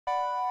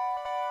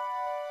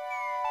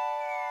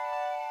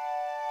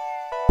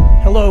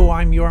Hello,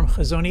 I'm Yoram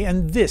Hazony,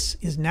 and this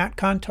is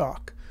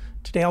NatConTalk.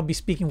 Today I'll be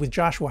speaking with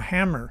Joshua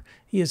Hammer.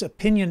 He is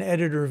opinion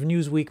editor of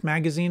Newsweek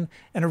magazine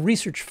and a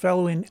research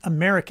fellow in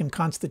American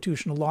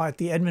constitutional law at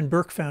the Edmund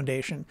Burke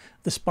Foundation,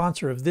 the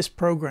sponsor of this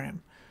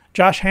program.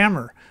 Josh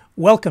Hammer,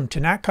 welcome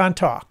to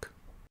NatConTalk.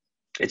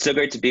 It's so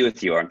great to be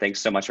with you, Yoram. Thanks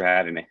so much for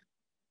having me.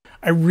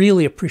 I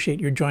really appreciate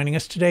your joining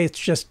us today. It's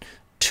just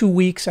 2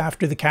 weeks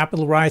after the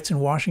Capitol riots in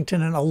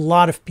Washington, and a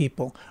lot of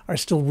people are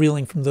still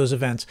reeling from those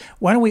events.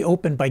 Why don't we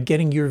open by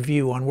getting your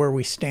view on where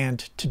we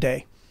stand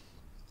today?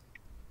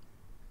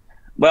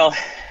 Well,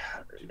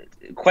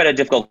 quite a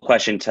difficult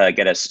question to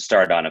get us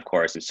started on, of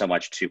course, and so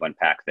much to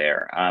unpack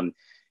there.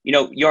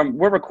 Yoram,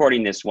 we're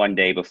recording this one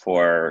day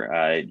before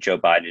Joe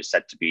Biden is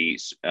set to be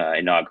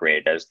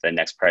inaugurated as the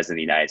next president of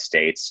the United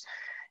States.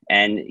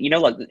 And,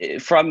 look,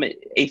 from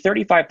a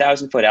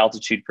 35,000-foot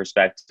altitude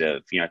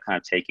perspective, kind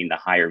of taking the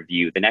higher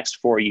view, the next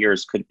 4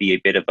 years could be a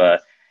bit of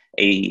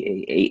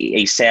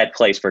a sad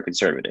place for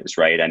conservatives,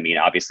 right? I mean,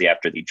 obviously,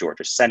 after the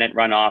Georgia Senate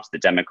runoffs, the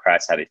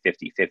Democrats have a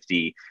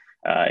 50-50,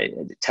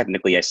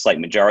 technically a slight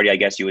majority, I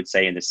guess you would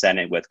say, in the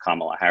Senate with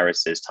Kamala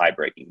Harris's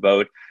tie-breaking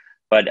vote.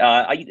 But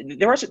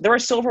there are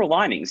silver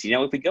linings.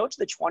 If we go to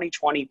the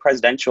 2020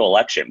 presidential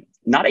election,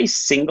 not a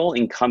single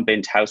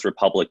incumbent House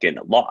Republican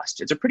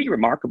lost. It's a pretty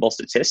remarkable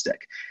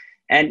statistic.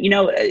 And,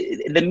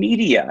 the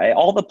media,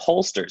 all the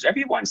pollsters,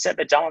 everyone said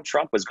that Donald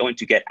Trump was going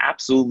to get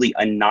absolutely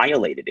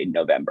annihilated in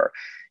November.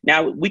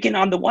 Now, we can,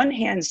 on the one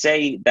hand,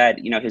 say that,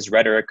 his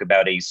rhetoric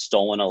about a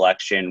stolen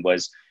election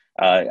was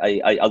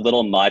a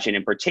little much. And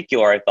in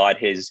particular, I thought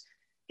his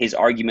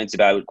arguments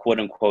about, quote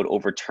unquote,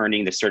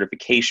 overturning the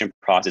certification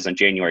process on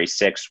January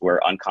 6th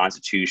were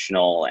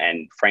unconstitutional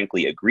and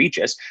frankly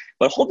egregious.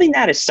 But holding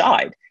that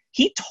aside,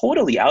 he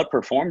totally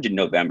outperformed in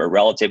November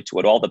relative to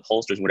what all the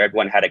pollsters and what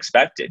everyone had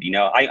expected.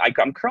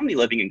 I'm currently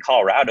living in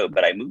Colorado,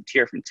 but I moved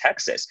here from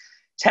Texas.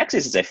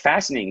 Texas is a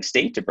fascinating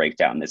state to break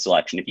down this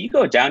election. If you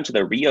go down to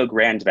the Rio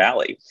Grande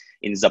Valley,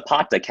 in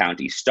Zapata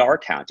County, Starr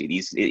County,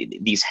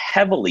 these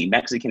heavily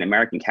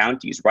Mexican-American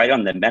counties right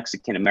on the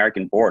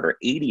Mexican-American border,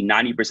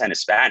 80-90%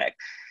 Hispanic.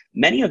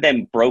 Many of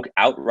them broke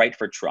outright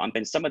for Trump,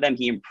 and some of them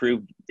he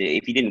improved,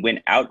 if he didn't win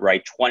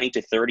outright, 20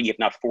 to 30, if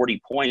not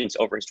 40 points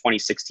over his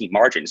 2016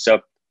 margin. So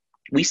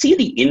we see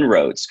the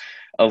inroads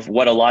of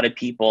what a lot of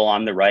people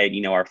on the right,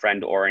 our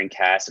friend Oren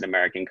Cass at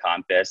American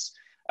Compass,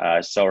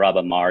 Sohrab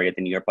Ahmari at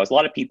the New York Post. A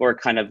lot of people are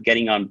kind of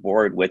getting on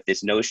board with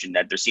this notion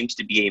that there seems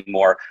to be a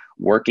more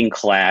working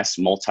class,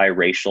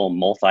 multiracial,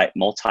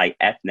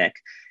 multi-ethnic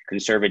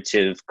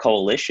conservative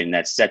coalition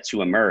that's set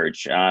to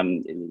emerge.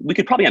 We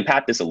could probably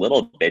unpack this a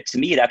little bit. To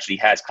me, it actually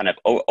has kind of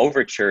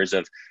overtures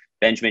of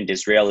Benjamin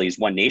Disraeli's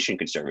One Nation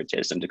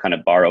conservatism, to kind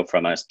of borrow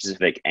from a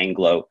specific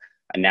Anglo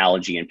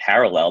analogy and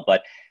parallel.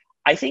 But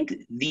I think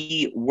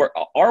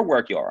our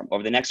work, Yoram,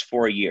 over the next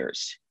 4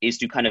 years is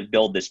to kind of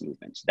build this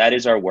movement. That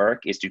is our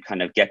work, is to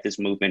kind of get this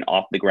movement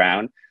off the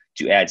ground,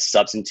 to add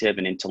substantive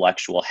and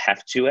intellectual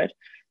heft to it.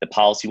 The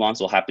policy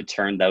wonks will have to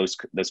turn those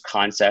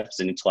concepts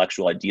and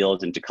intellectual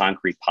ideals into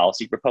concrete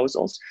policy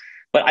proposals.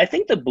 But I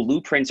think the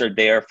blueprints are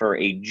there for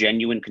a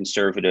genuine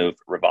conservative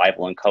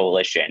revival and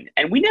coalition.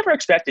 And we never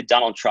expected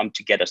Donald Trump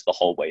to get us the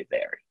whole way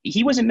there.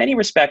 He was in many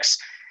respects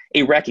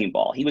a wrecking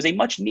ball. He was a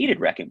much needed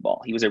wrecking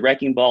ball. He was a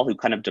wrecking ball who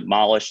kind of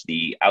demolished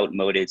the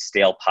outmoded,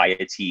 stale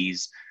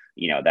pieties,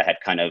 that had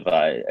kind of,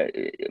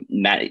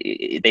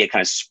 they had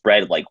kind of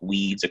spread like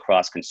weeds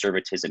across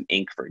conservatism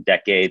Inc. for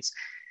decades.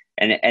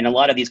 And a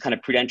lot of these kind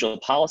of prudential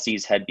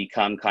policies had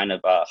become kind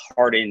of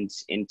hardened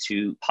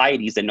into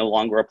pieties that no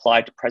longer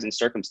applied to present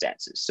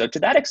circumstances. So to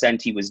that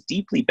extent, he was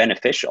deeply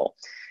beneficial.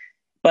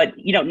 But,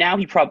 now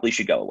he probably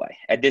should go away.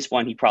 At this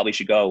point, he probably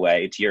should go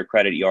away. To your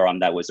credit,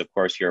 Yoram, that was, of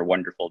course, your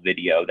wonderful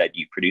video that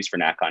you produced for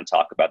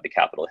NatConTalk about the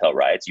Capitol Hill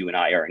riots. You and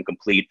I are in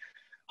complete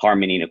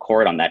harmony and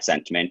accord on that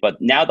sentiment. But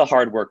now the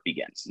hard work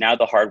begins. Now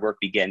the hard work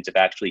begins of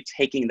actually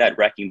taking that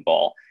wrecking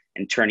ball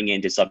and turning it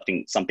into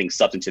something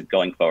substantive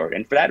going forward.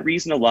 And for that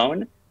reason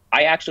alone,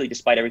 I actually,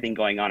 despite everything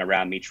going on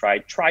around me, try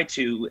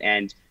to,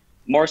 and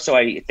more so,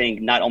 I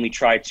think, not only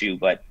try to,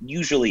 but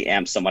usually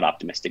am somewhat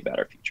optimistic about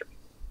our future.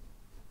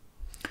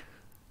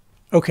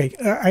 Okay,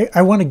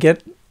 I want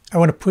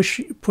to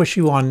push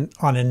you on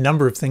a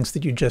number of things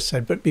that you just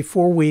said, but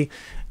before we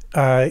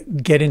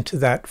get into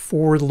that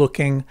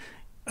forward-looking,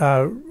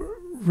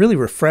 really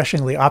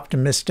refreshingly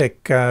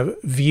optimistic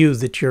view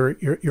that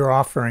you're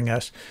offering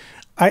us,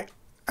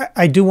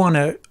 I do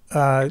want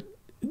to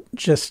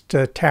just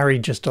tarry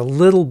just a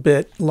little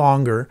bit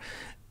longer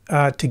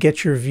to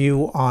get your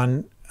view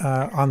on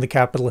the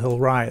Capitol Hill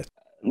riot.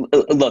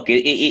 Look,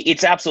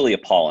 it's absolutely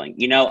appalling.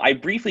 I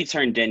briefly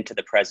turned into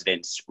the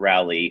president's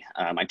rally.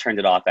 I turned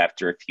it off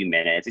after a few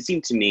minutes. It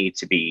seemed to me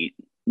to be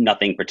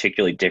nothing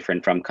particularly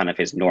different from kind of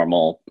his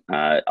normal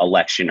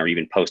election or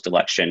even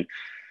post-election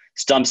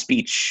stump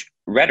speech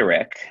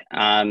rhetoric.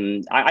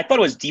 I thought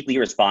it was deeply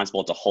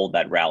irresponsible to hold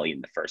that rally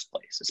in the first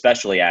place,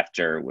 especially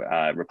after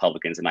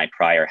Republicans the night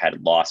prior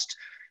had lost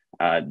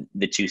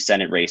the two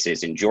Senate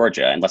races in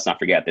Georgia. And let's not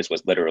forget, this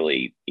was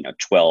literally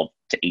 12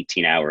 to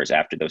 18 hours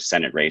after those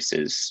Senate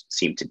races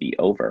seemed to be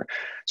over.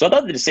 So I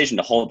thought the decision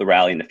to hold the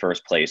rally in the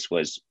first place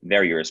was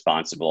very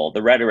irresponsible.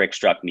 The rhetoric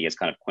struck me as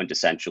kind of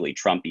quintessentially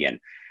Trumpian.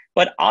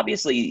 But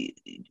obviously,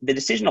 the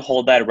decision to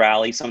hold that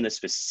rally, some of the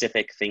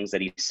specific things that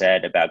he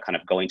said about kind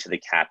of going to the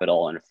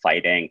Capitol and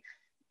fighting,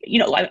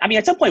 I mean,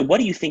 at some point, what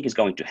do you think is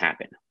going to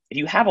happen? If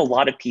you have a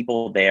lot of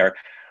people there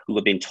who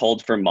have been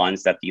told for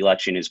months that the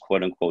election is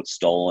quote unquote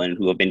stolen,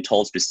 who have been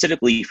told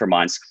specifically for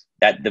months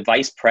that the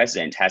vice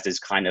president has this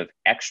kind of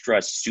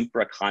extra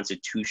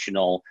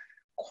supra-constitutional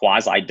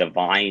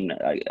quasi-divine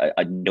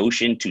a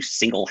notion to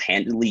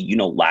single-handedly,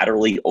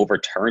 unilaterally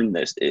overturn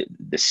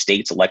the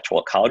state's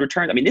electoral college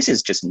returns. I mean, this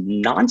is just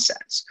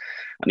nonsense.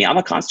 I mean, I'm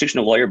a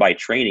constitutional lawyer by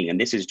training, and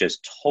this is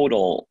just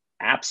total,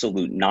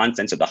 absolute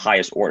nonsense of the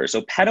highest order.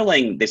 So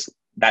peddling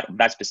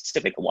that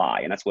specific lie,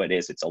 and that's what it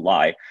is, it's a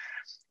lie,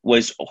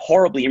 was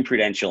horribly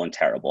imprudential and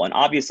terrible. And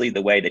obviously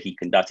the way that he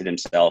conducted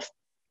himself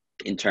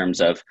in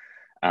terms of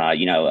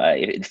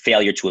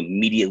failure to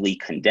immediately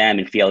condemn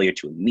and failure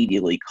to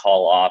immediately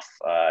call off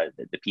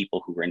the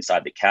people who were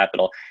inside the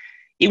Capitol.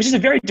 It was just a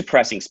very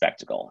depressing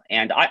spectacle.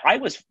 And I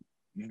was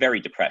very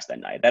depressed that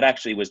night. That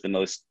actually was the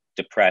most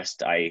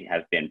depressed I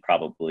have been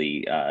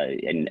probably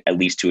in at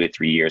least 2 or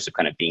 3 years of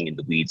kind of being in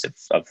the weeds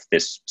of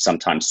this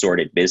sometimes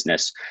sordid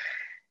business.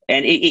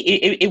 And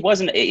it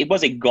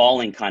was a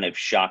galling kind of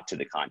shock to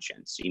the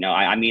conscience.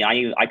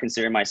 I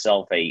consider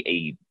myself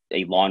a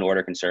law and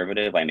order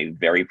conservative. I'm a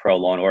very pro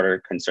law and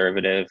order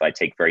conservative. I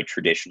take very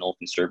traditional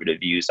conservative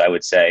views, I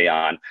would say,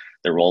 on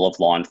the role of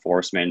law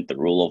enforcement, the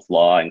rule of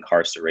law,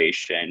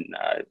 incarceration,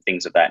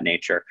 things of that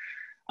nature.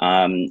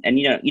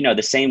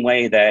 The same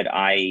way that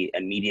I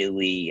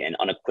immediately and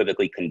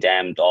unequivocally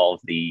condemned all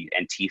of the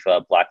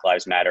Antifa, Black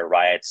Lives Matter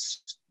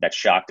riots that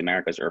shocked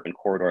America's urban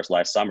corridors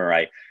last summer,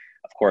 I,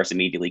 of course,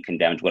 immediately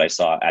condemned what I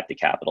saw at the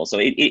Capitol. So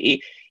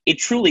it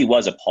truly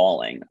was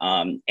appalling.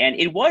 And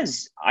it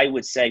was, I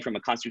would say, from a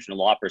constitutional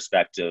law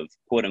perspective,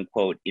 quote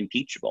unquote,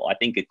 impeachable. I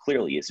think it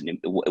clearly is.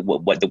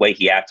 What the way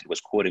he acted was,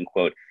 quote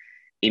unquote,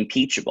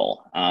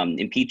 impeachable.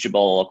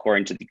 Impeachable,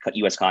 according to the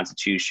U.S.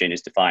 Constitution,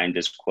 is defined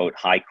as, quote,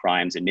 high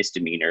crimes and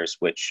misdemeanors,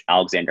 which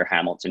Alexander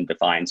Hamilton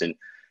defines in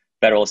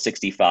Federal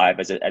 65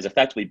 as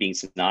effectively being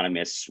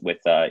synonymous with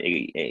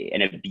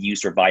an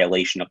abuse or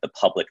violation of the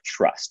public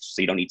trust.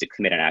 So you don't need to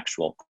commit an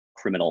actual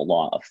criminal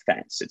law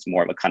offense. It's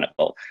more of a kind of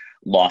a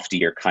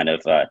loftier kind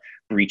of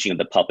breaching of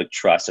the public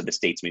trust of the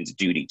statesman's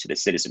duty to the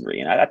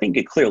citizenry. And I think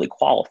it clearly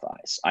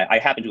qualifies. I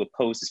happen to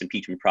oppose this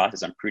impeachment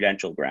process on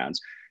prudential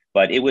grounds,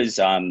 but it was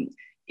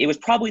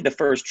probably the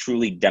first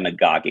truly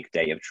demagogic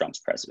day of Trump's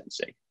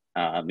presidency.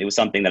 It was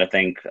something that I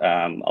think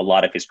a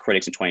lot of his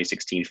critics in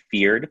 2016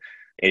 feared.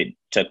 It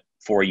took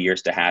 4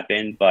 years to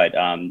happen, but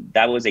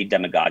that was a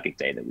demagogic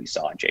day that we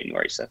saw on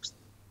January 6th.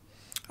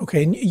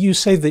 Okay, and you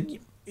say that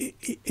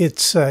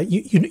it's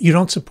you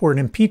don't support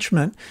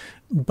impeachment,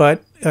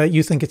 but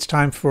you think it's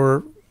time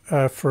for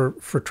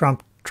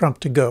Trump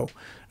to go.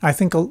 I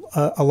think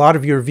a lot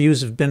of your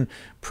views have been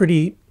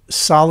pretty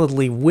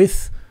solidly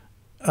with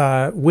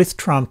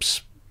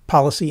Trump's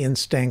policy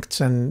instincts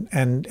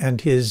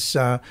and his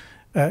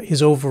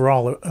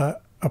overall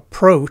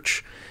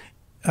approach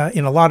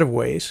in a lot of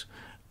ways.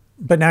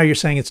 But now you're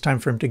saying it's time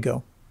for him to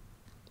go.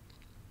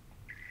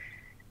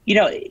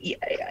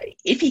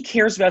 If he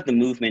cares about the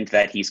movement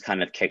that he's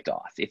kind of kicked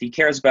off, if he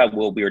cares about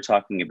what we were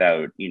talking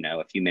about,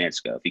 a few minutes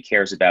ago, if he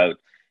cares about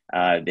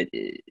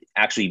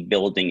actually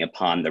building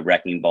upon the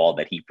wrecking ball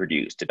that he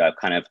produced, about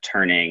kind of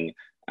turning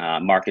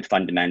market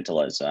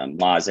fundamentalism,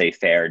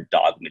 laissez-faire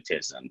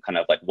dogmatism, kind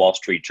of like Wall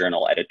Street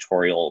Journal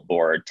editorial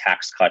board,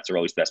 tax cuts are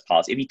always best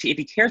policy. If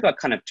he cares about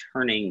kind of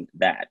turning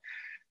that,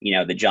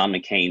 the John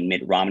McCain,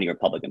 Mitt Romney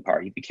Republican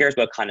Party, if he cares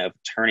about kind of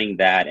turning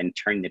that and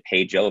turning the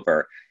page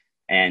over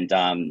and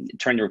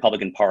turning the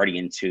Republican Party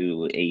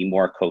into a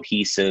more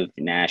cohesive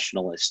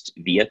nationalist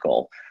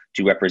vehicle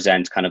to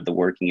represent kind of the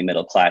working and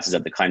middle classes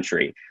of the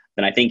country,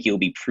 then I think it will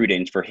be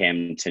prudent for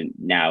him to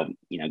now,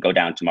 go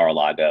down to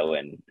Mar-a-Lago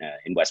and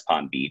in West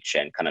Palm Beach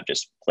and kind of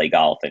just play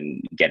golf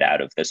and get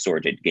out of the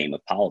sordid game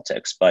of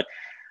politics. But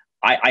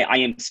I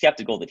am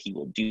skeptical that he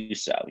will do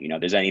so.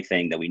 There's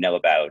anything that we know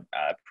about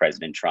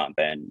President Trump,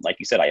 and like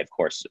you said, I of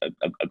course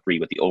agree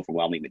with the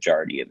overwhelming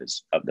majority of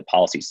the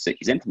policies that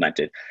he's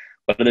implemented.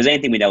 But if there's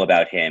anything we know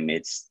about him,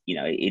 it's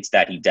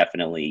that he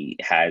definitely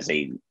has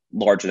a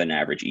larger than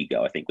average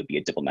ego, I think would be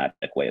a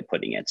diplomatic way of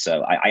putting it.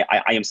 So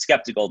I am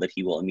skeptical that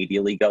he will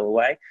immediately go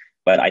away,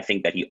 but I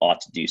think that he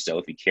ought to do so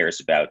if he cares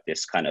about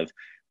this kind of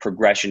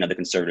progression of the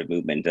conservative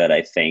movement that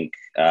I think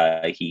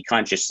he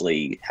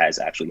consciously has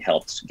actually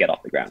helped get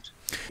off the ground.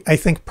 I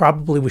think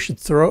probably we should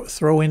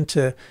throw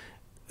into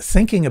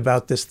thinking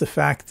about this the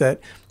fact that,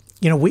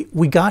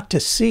 we got to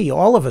see,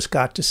 all of us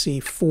got to see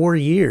 4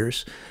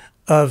 years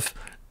of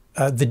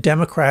the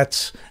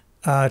Democrats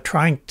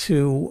trying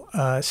to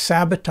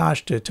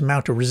sabotage, to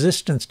mount a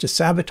resistance to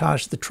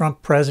sabotage the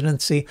Trump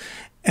presidency.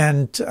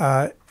 And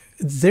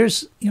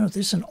there's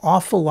an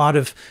awful lot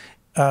of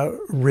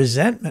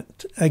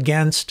resentment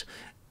against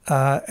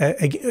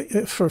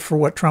for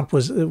what Trump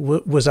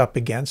was up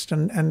against,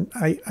 and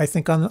I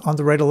think on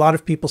the right, a lot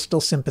of people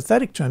still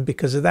sympathetic to him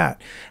because of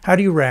that. How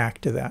do you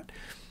react to that?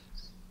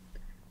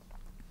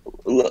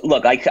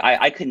 Look,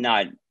 I could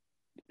not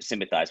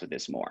sympathize with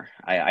this more.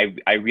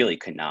 I really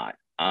could not.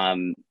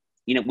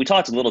 You know, we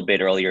talked a little bit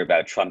earlier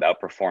about Trump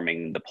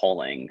outperforming the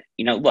polling.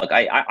 You know, look,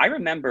 I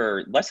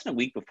remember less than a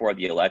week before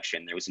the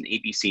election, there was an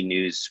ABC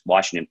News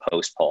Washington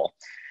Post poll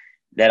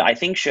that I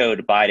think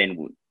showed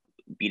Biden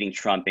beating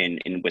Trump in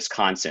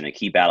Wisconsin, a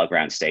key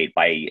battleground state,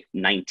 by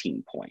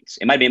 19 points.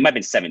 It might have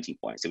been 17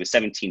 points. It was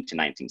 17 to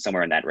 19,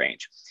 somewhere in that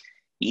range.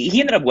 He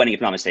ended up winning, if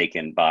I'm not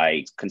mistaken,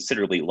 by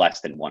considerably less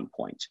than 1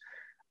 point.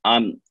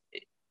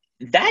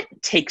 That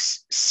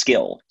takes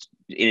skill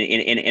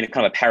in a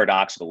kind of a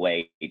paradoxical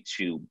way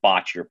to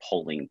botch your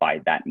polling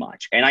by that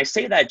much. And I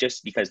say that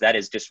just because that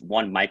is just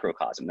one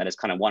microcosm. That is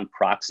kind of one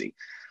proxy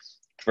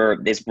for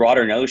this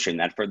broader notion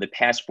that for the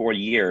past 4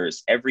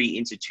 years, every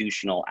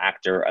institutional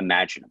actor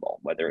imaginable,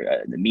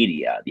 whether the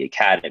media, the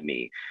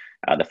academy,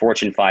 the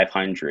Fortune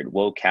 500,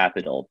 woke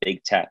capital,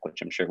 big tech,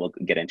 which I'm sure we'll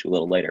get into a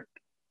little later,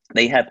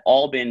 they have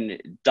all been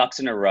ducks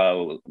in a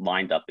row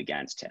lined up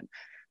against him.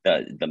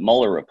 The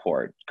Mueller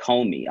report,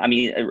 Comey, I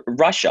mean,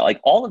 Russia, like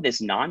all of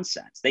this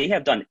nonsense. They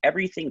have done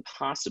everything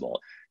possible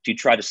to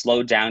try to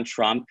slow down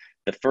Trump.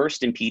 The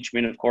first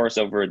impeachment, of course,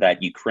 over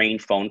that Ukraine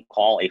phone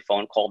call, a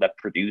phone call that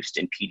produced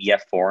in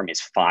PDF form is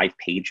 5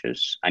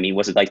 pages. I mean,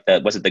 was it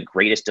the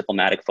greatest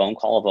diplomatic phone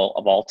call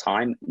of all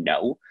time?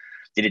 No.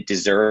 Did it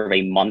deserve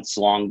a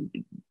months-long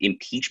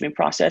impeachment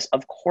process?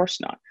 Of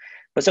course not.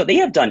 But so they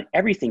have done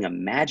everything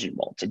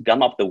imaginable to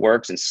gum up the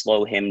works and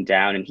slow him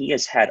down, and he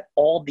has had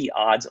all the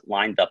odds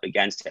lined up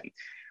against him.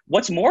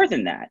 What's more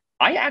than that,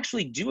 I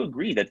actually do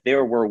agree that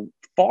there were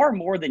far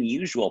more than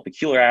usual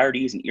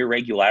peculiarities and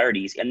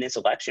irregularities in this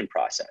election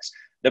process.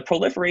 The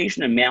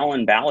proliferation of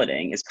mail-in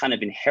balloting is kind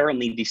of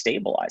inherently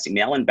destabilizing.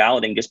 Mail-in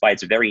balloting, just by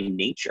its very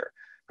nature,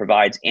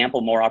 provides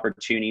ample more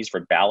opportunities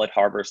for ballot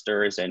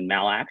harvesters and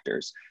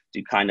malactors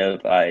to kind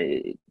of,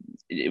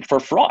 for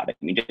fraud. I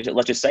mean,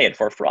 let's just say it,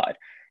 for fraud.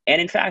 And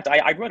in fact,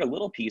 I wrote a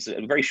little piece,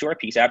 a very short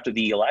piece after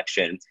the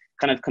election,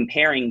 kind of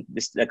comparing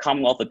the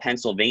Commonwealth of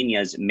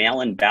Pennsylvania's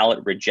mail-in ballot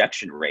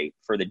rejection rate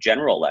for the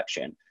general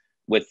election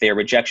with their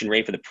rejection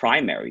rate for the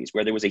primaries,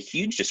 where there was a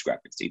huge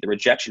discrepancy. The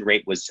rejection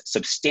rate was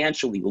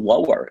substantially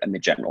lower in the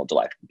general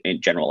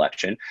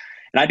election.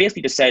 And I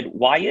basically just said,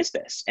 why is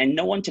this? And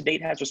no one to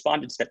date has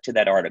responded to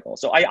that article.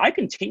 So I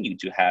continue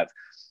to have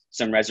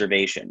some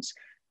reservations.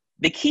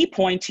 The key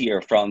point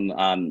here from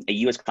a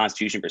U.S.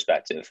 Constitution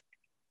perspective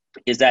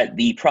is that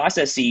the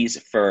processes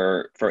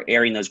for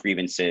airing those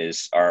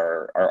grievances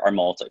are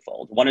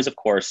multifold. One is, of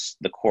course,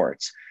 the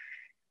courts.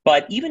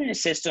 But even in a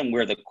system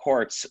where the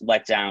courts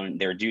let down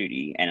their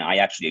duty, and I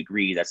actually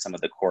agree that some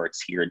of the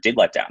courts here did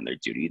let down their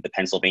duty, the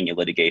Pennsylvania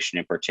litigation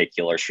in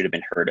particular should have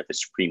been heard at the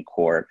Supreme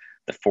Court.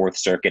 The Fourth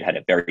Circuit had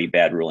a very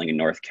bad ruling in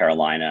North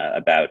Carolina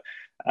about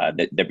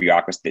the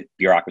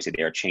bureaucracy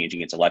there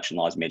changing its election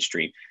laws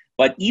midstream.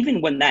 But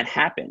even when that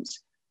happens,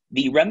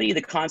 the remedy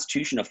the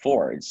Constitution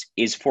affords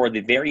is for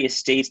the various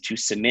states to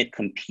submit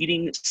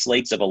competing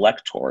slates of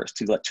electors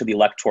to the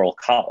Electoral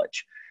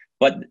College.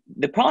 But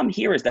the problem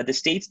here is that the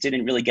states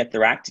didn't really get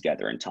their act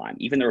together in time.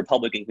 Even the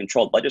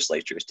Republican-controlled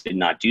legislatures did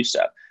not do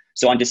so.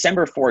 So on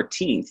December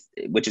 14th,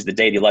 which is the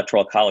day the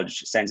Electoral College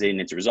sends in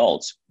its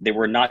results, there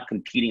were not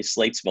competing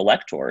slates of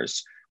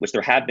electors, which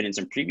there have been in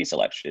some previous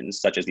elections,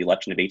 such as the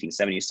election of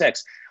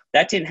 1876.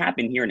 That didn't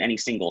happen here in any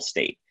single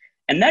state.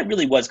 And that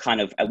really was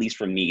kind of, at least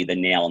for me, the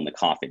nail in the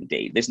coffin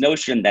date. This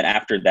notion that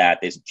after that,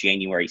 this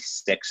January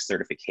 6th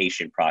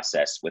certification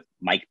process with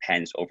Mike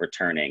Pence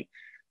overturning,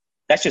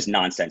 that's just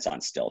nonsense on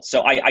stilts.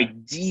 So I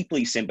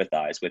deeply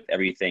sympathize with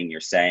everything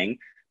you're saying,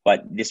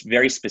 but this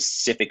very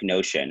specific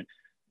notion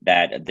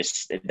that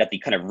the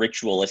kind of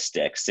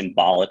ritualistic,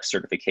 symbolic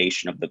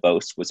certification of the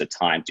votes was a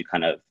time to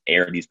kind of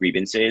air these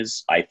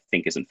grievances, I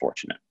think is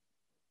unfortunate.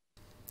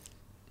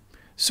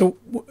 So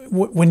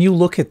when you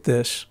look at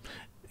this,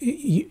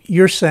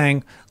 you're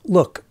saying,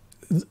 look,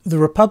 the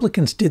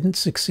Republicans didn't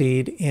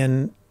succeed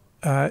in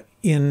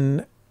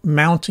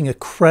mounting a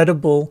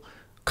credible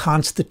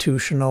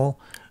constitutional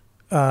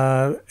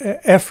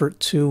effort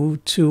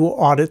to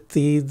audit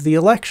the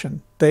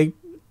election. They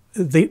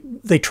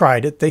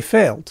tried it. They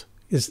failed.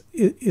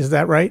 Is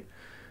that right?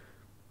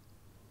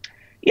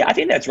 Yeah, I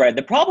think that's right.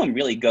 The problem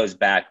really goes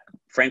back,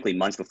 frankly,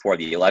 months before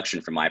the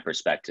election, from my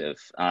perspective.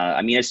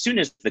 I mean, as soon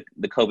as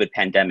the COVID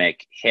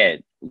pandemic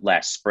hit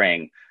last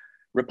spring,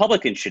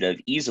 Republicans should have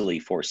easily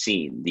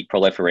foreseen the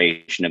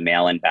proliferation of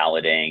mail-in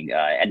balloting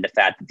and the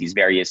fact that these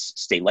various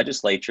state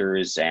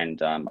legislatures and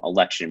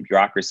election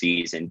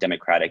bureaucracies and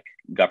democratic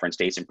governed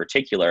states in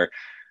particular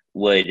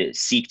would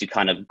seek to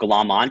kind of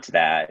glom onto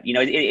that. You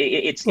know,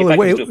 I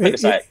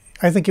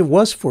think it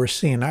was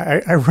foreseen.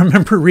 I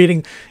remember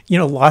reading,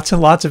 lots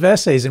and lots of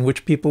essays in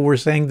which people were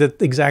saying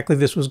that exactly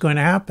this was going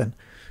to happen.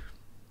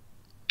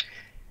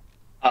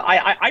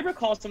 I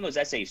recall some of those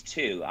essays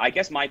too. I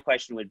guess my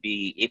question would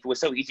be, if it was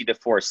so easy to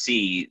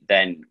foresee,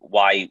 then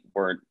why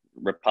weren't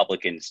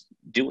Republicans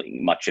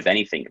doing much of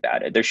anything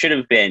about it? There should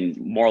have been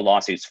more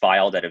lawsuits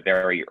filed at a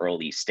very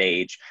early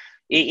stage.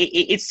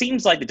 It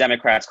seems like the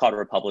Democrats caught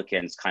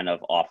Republicans kind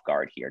of off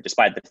guard here,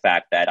 despite the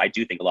fact that I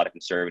do think a lot of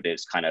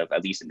conservatives kind of,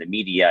 at least in the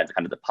media and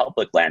kind of the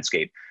public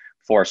landscape,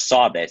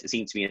 foresaw this. It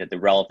seems to me that the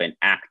relevant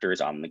actors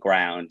on the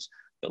ground,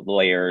 the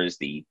lawyers,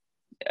 the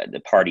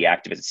party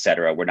activists, et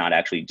cetera, were not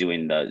actually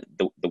doing the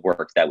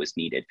work that was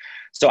needed.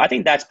 So I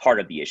think that's part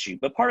of the issue.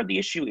 But part of the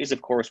issue is,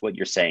 of course, what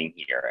you're saying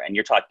here. And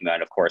you're talking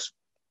about, of course,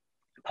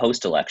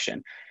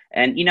 post-election.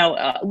 And,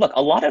 look,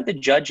 a lot of the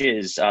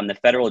judges, the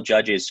federal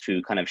judges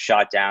who kind of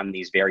shot down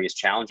these various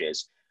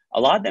challenges, a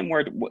lot of them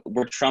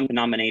were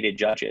Trump-nominated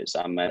judges.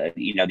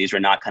 These were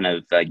not kind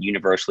of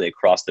universally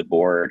across the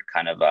board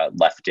kind of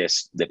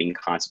leftist, living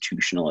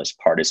constitutionalist,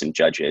 partisan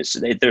judges.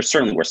 There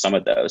certainly were some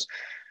of those.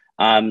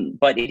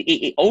 But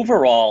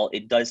overall,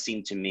 it does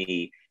seem to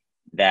me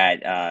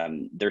that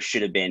there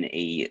should have been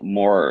a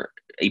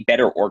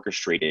better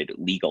orchestrated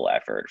legal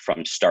effort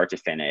from start to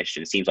finish.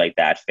 And it seems like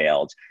that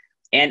failed.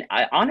 And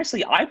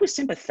honestly, I was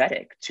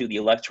sympathetic to the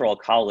Electoral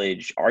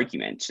College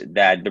argument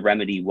that the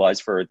remedy was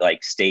for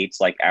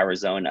states like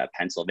Arizona,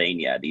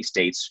 Pennsylvania, these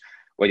states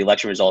where the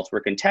election results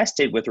were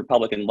contested with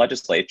Republican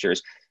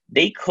legislatures.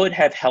 They could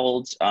have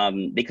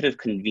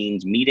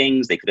convened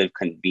meetings, they could have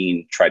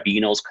convened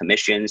tribunals,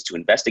 commissions to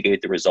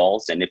investigate the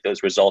results. And if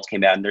those results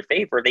came out in their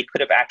favor, they could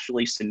have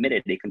actually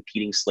submitted a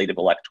competing slate of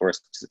electors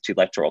to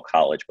Electoral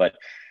College. But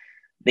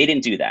they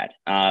didn't do that.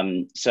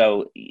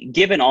 So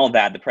given all of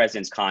that, the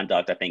president's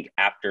conduct, I think,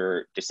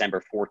 after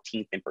December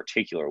 14th in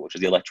particular, which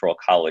was the Electoral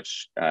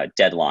College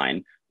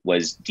deadline,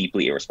 was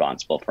deeply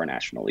irresponsible for a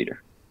national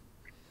leader.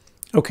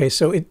 Okay,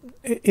 so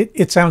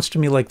it sounds to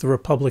me like the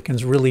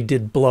Republicans really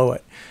did blow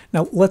it.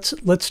 Now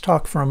let's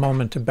talk for a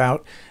moment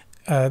about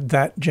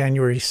that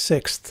January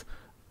 6th,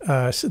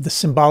 the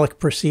symbolic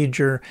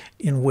procedure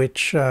in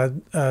which the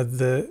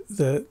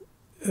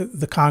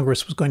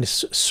Congress was going to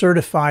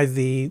certify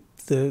the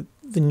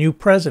new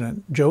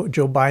president, Joe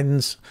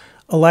Biden's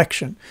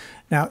election.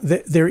 Now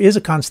there is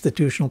a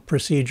constitutional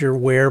procedure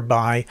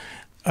whereby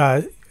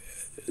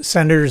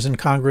senators and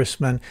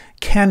congressmen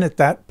can at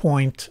that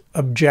point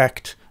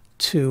object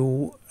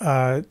to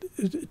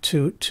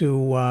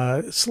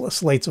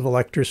slates of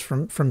electors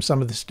from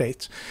some of the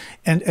states,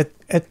 and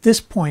at this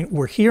point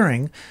we're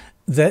hearing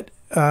that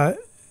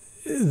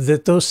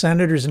that those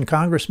senators and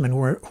congressmen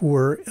who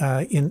were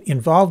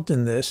involved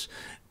in this,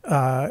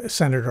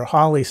 Senator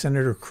Hawley,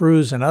 Senator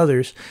Cruz, and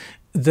others,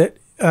 that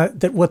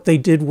what they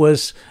did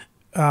was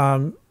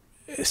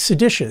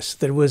seditious.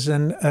 That was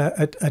an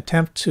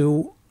attempt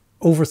to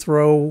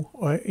overthrow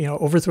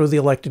the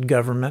elected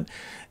government.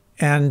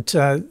 And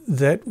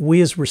that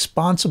we as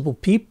responsible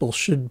people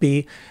should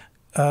be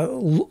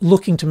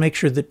looking to make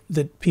sure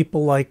that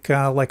people like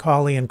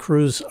Hawley and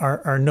Cruz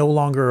are no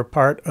longer a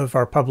part of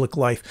our public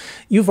life.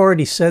 You've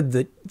already said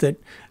that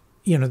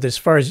as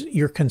far as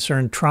you're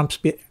concerned, Trump's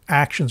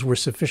actions were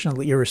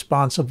sufficiently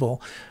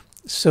irresponsible,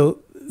 so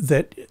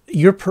that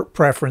your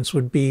preference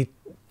would be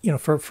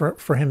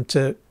for him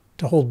to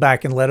hold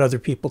back and let other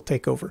people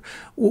take over.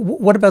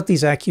 What about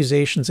these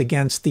accusations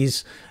against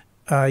these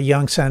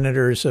young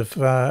senators of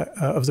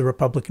the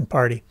Republican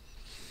Party?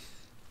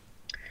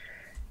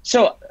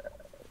 So,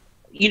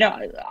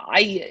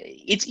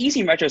 it's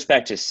easy in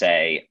retrospect to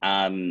say,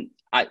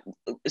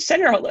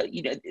 Senator,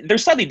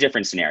 there's slightly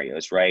different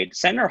scenarios, right?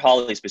 Senator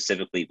Hawley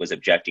specifically was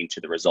objecting to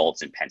the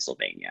results in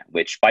Pennsylvania,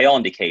 which by all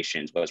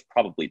indications was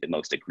probably the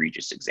most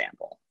egregious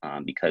example,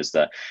 because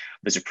the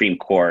Supreme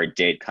Court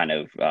did kind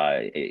of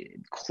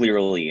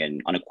clearly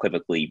and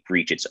unequivocally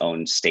breach its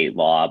own state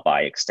law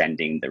by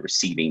extending the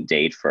receiving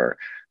date for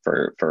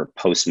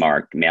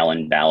postmarked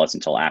mail-in ballots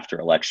until after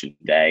Election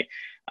Day.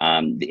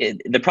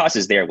 The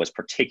process there was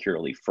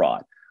particularly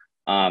fraught.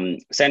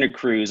 Senator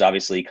Cruz,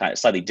 obviously, kind of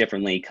slightly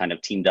differently, kind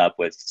of teamed up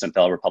with some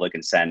fellow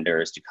Republican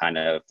senators to kind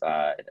of,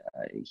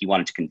 he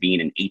wanted to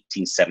convene an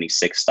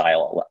 1876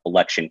 style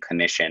election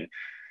commission.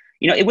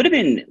 It would have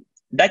been,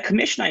 that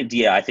commission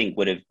idea, I think,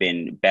 would have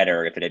been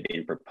better if it had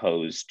been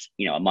proposed,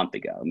 a month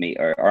ago,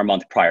 or a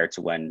month prior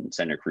to when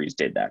Senator Cruz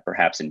did that,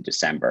 perhaps in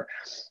December.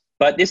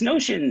 But this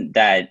notion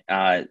that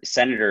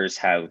senators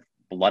have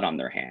blood on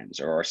their hands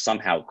or are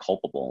somehow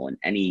culpable in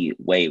any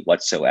way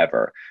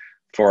whatsoever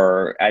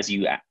for, as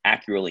you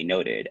accurately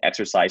noted,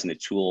 exercising the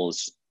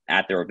tools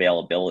at their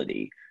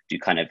availability to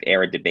kind of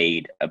air a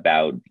debate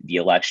about the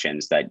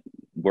elections that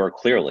were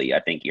clearly,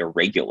 I think,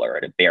 irregular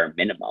at a bare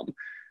minimum.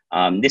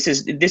 This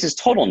is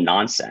total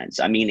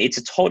nonsense. I mean, it's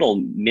a total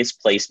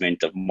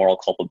misplacement of moral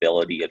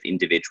culpability, of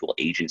individual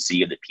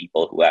agency, of the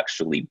people who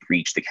actually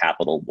breached the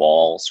Capitol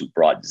walls, who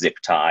brought zip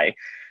tie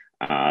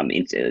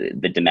into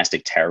the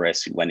domestic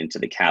terrorists who went into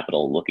the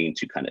Capitol looking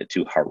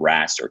to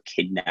harass or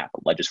kidnap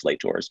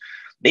legislators.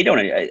 They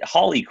don't.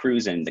 Hawley,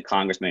 Cruz, and the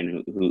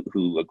congressman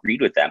who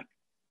agreed with them,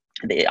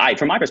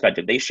 from my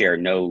perspective, they share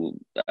no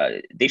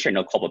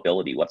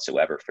culpability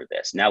whatsoever for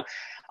this. Now,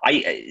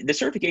 the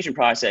certification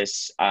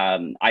process,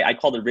 I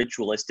call it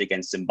ritualistic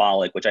and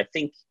symbolic, which I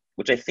think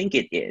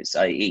it is.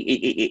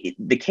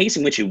 The case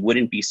in which it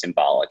wouldn't be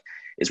symbolic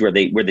is where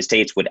the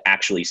states would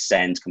actually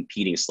send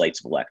competing slates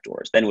of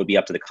electors. Then it would be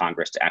up to the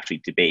Congress to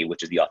actually debate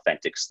which is the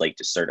authentic slate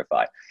to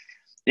certify.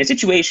 In a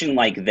situation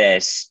like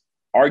this,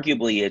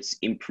 arguably it's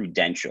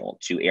imprudential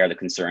to air the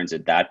concerns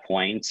at that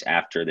point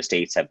after the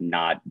states have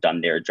not done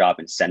their job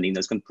in sending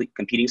those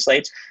competing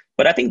slates.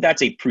 But I think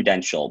that's a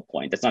prudential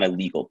point. That's not a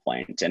legal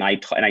point. And I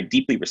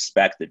deeply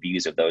respect the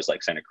views of those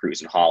like Senator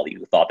Cruz and Hawley,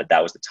 who thought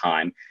that was the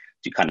time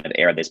to kind of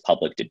air this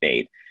public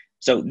debate.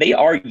 So they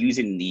are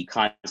using the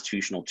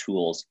constitutional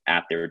tools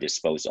at their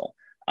disposal.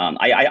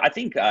 I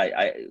think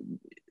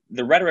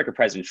the rhetoric of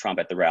President Trump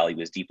at the rally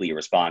was deeply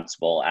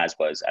irresponsible, as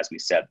was, as we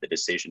said, the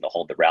decision to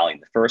hold the rally in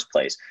the first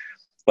place.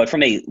 But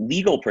from a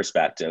legal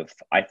perspective,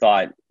 I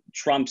thought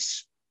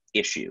Trump's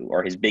issue,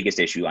 or his biggest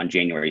issue on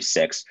January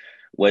 6th,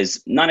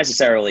 was not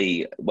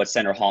necessarily what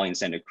Senator Hawley and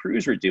Senator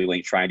Cruz were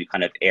doing, trying to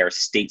kind of air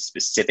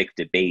state-specific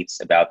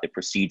debates about the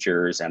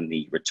procedures and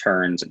the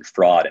returns and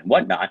fraud and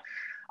whatnot.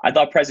 I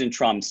thought President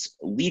Trump's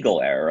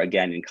legal error,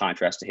 again, in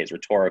contrast to his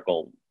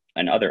rhetorical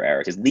and other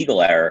errors, his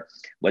legal error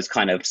was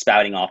kind of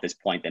spouting off this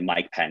point that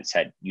Mike Pence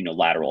had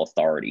unilateral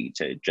authority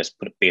to just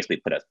basically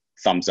put a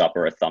thumbs up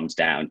or a thumbs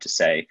down to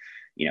say,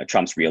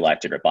 Trump's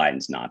reelected or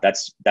Biden's not.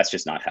 That's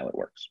just not how it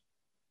works.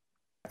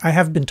 I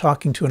have been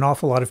talking to an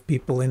awful lot of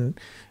people in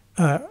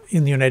the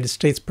United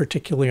States,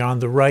 particularly on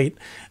the right.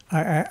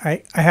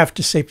 I have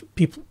to say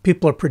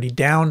people are pretty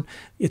down.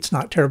 It's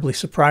not terribly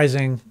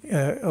surprising.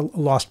 A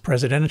lost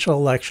presidential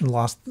election,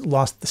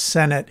 lost the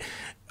Senate.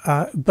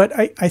 But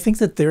I think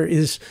that there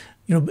is,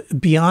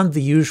 beyond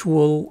the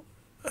usual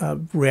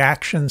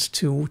reactions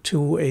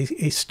to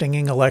a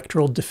stinging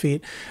electoral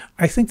defeat,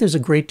 I think there's a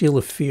great deal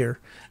of fear.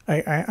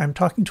 I'm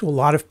talking to a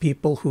lot of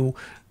people who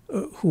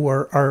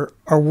are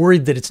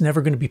worried that it's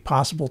never going to be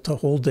possible to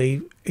hold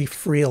a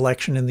free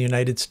election in the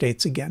United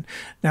States again.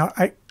 Now,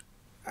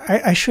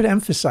 I should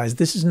emphasize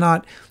this is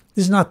not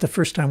the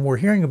first time we're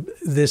hearing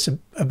this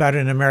about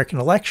an American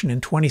election.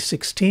 In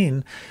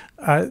 2016,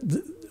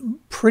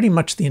 pretty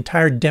much the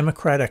entire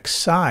Democratic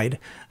side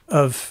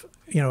of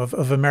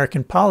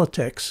American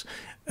politics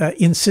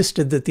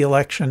insisted that the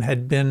election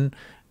had been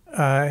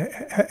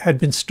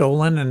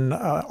stolen, and an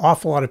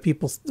awful lot of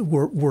people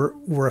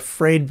were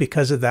afraid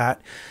because of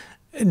that.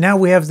 Now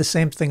we have the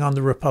same thing on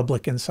the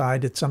Republican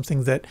side. It's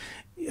something that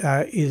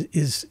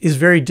is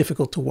very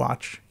difficult to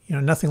watch.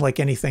 Nothing like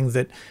anything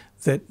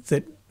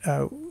that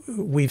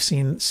we've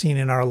seen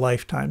in our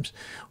lifetimes.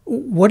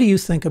 What do you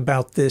think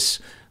about this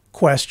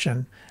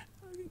question?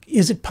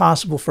 Is it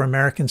possible for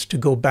Americans to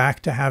go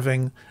back to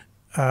having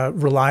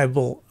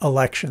reliable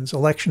elections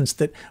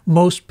that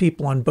most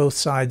people on both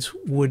sides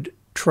would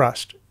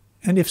trust?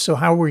 And if so,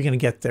 how are we going to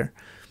get there?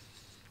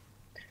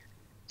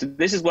 So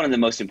this is one of the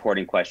most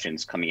important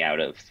questions coming out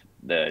of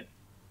the,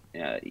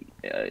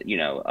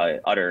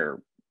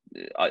 utter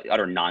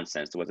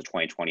nonsense that was the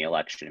 2020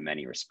 election in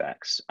many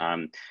respects.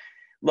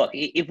 Look,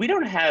 if we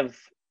don't have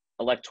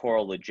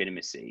electoral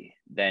legitimacy,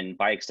 then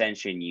by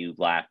extension, you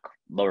lack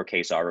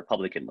lowercase r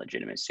Republican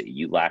legitimacy.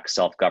 You lack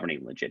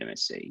self-governing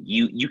legitimacy.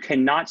 You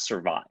cannot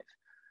survive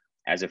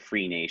as a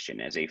free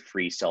nation, as a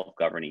free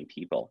self-governing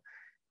people,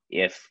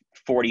 if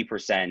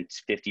 40%,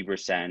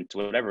 50%,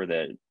 whatever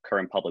the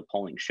current public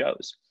polling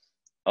shows,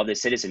 of the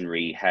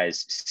citizenry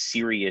has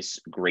serious,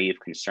 grave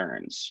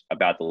concerns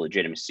about the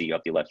legitimacy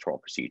of the electoral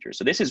procedure.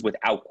 So this is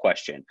without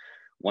question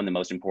one of the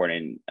most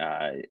important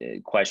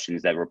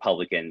questions that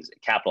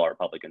capital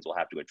Republicans will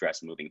have to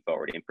address moving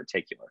forward in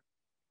particular.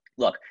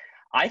 Look,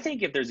 I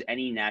think if there's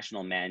any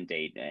national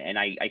mandate, and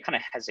I kind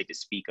of hesitate to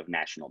speak of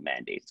national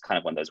mandates, it's kind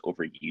of one of those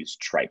overused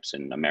tropes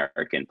in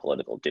American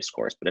political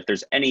discourse, but if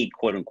there's any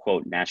quote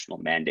unquote national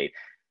mandate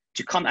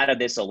to come out of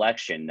this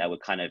election that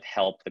would kind of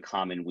help the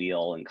common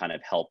weal and kind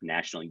of help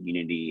national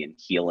unity and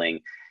healing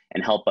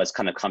and help us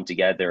kind of come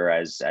together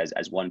as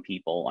one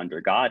people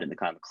under God in the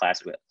kind of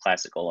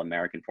classical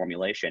American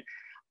formulation,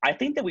 I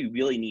think that we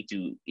really need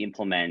to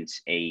implement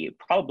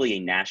probably a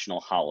national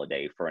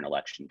holiday for an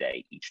election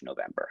day each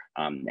November.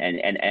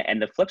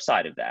 And the flip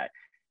side of that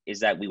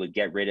is that we would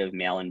get rid of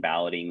mail-in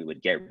balloting, we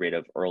would get rid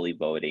of early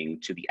voting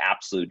to the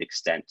absolute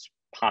extent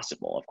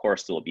possible. Of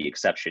course, there will be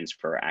exceptions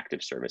for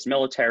active service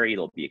military,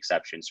 there'll be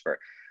exceptions for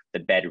the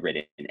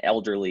bedridden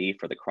elderly,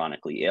 for the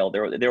chronically ill.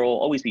 There will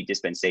always be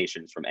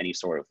dispensations from any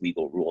sort of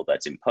legal rule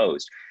that's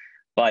imposed.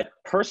 But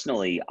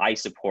personally, I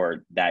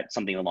support that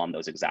something along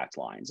those exact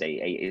lines.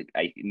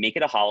 I make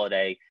it a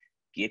holiday,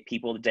 give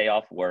people the day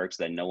off work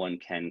so that no one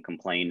can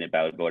complain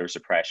about voter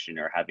suppression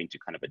or having to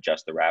kind of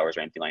adjust their hours or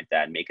anything like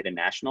that. Make it a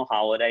national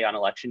holiday on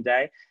election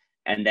day.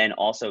 And then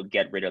also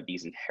get rid of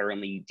these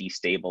inherently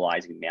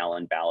destabilizing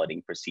mail-in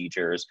balloting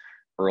procedures,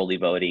 early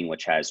voting,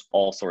 which has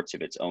all sorts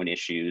of its own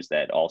issues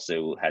that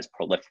also has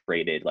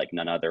proliferated like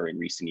none other in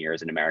recent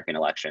years in American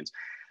elections.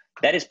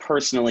 That is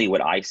personally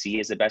what I see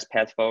as the best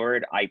path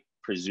forward. I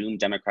presume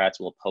Democrats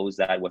will oppose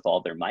that with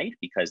all their might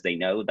because they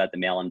know that the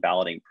mail-in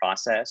balloting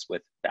process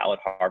with ballot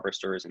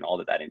harvesters and all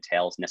that that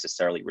entails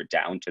necessarily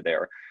redound to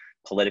their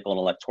political and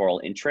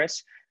electoral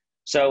interests.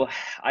 So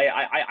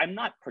I'm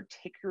not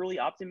particularly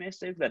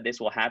optimistic that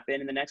this will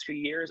happen in the next few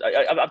years.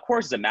 Of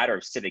course, it's a matter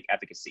of civic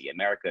efficacy.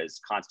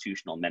 America's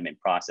constitutional amendment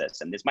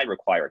process, and this might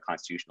require a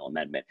constitutional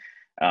amendment,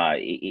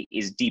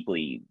 is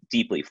deeply,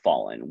 deeply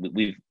fallen.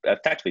 We've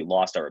effectively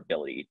lost our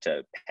ability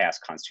to pass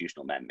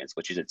constitutional amendments,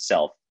 which is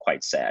itself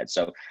quite sad.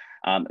 So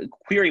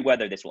query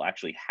whether this will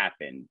actually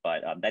happen,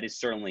 but that is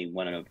certainly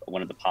one of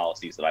the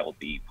policies that I will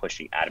be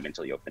pushing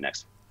adamantly over the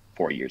next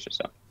 4 years or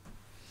so.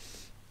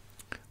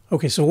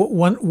 Okay, so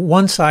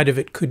one side of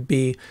it could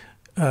be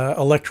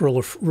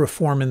electoral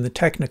reform in the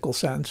technical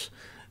sense,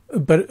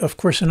 but of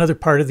course another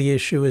part of the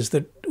issue is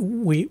that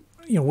we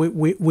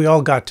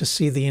all got to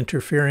see the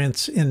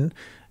interference in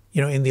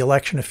the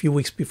election a few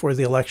weeks before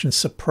the election,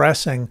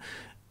 suppressing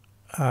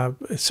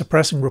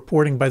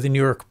reporting by the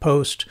New York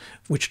Post,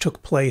 which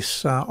took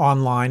place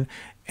online,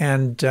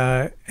 and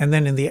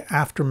then in the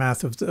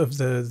aftermath of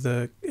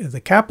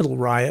the Capitol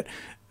riot.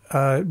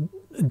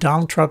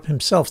 Donald Trump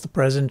himself, the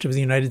President of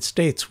the United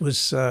States,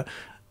 was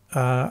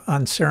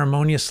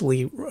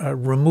unceremoniously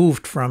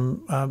removed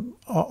from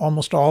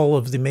almost all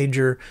of the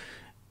major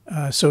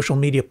social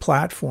media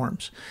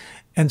platforms.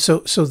 And so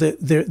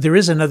there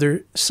is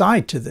another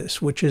side to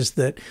this, which is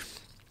that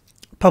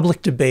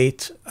public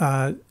debate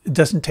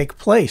doesn't take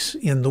place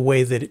in the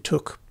way that it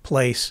took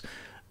place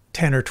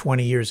 10 or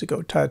 20 years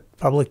ago.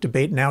 Public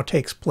debate now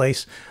takes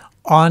place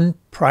on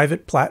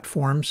private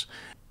platforms.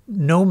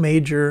 No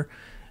major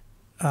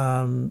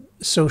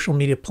social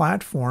media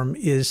platform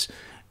is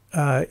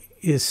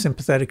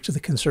sympathetic to the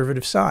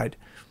conservative side.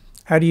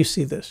 How do you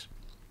see this?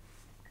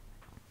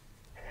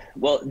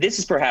 Well, this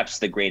is perhaps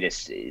the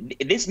greatest,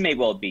 this may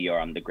well be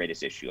the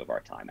greatest issue of our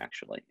time,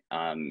 actually,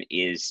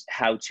 is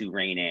how to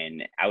rein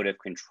in out of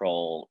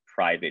control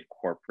private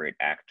corporate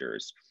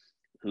actors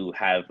who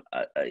have,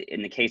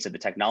 in the case of the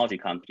technology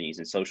companies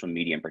and social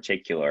media in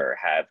particular,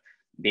 have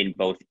been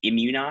both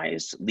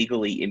immunized,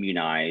 legally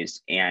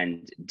immunized,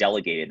 and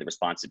delegated the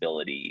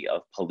responsibility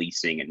of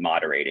policing and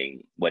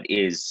moderating what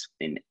is,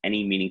 in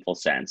any meaningful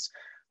sense,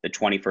 the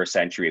 21st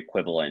century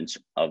equivalent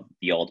of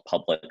the old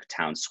public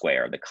town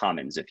square, the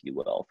commons, if you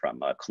will,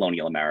 from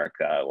colonial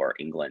America or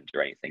England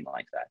or anything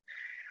like that.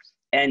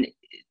 And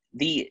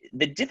the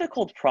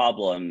difficult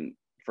problem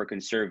for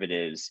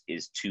conservatives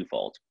is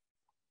twofold.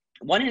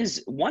 One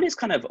is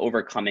kind of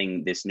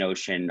overcoming this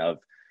notion of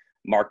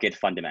market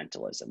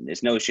fundamentalism,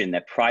 this notion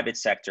that private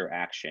sector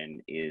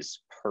action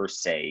is per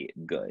se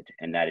good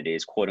and that it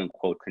is quote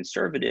unquote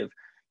conservative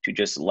to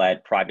just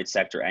let private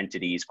sector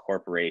entities,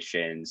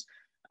 corporations,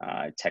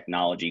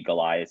 technology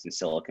Goliaths in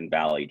Silicon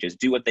Valley just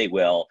do what they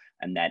will,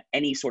 and that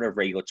any sort of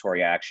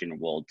regulatory action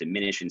will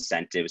diminish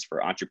incentives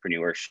for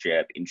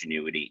entrepreneurship,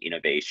 ingenuity,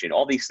 innovation,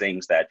 all these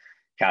things that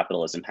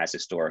capitalism has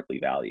historically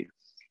valued.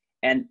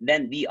 And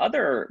then the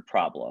other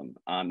problem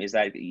is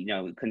that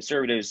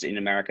conservatives in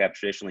America have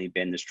traditionally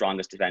been the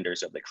strongest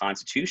defenders of the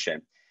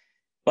Constitution.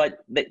 But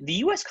the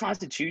U.S.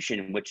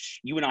 Constitution,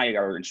 which you and I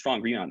are in strong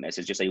agreement on this,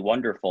 is just a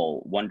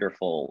wonderful,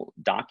 wonderful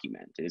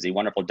document. It is a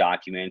wonderful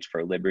document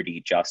for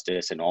liberty,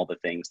 justice, and all the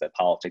things that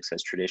politics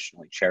has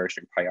traditionally cherished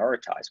and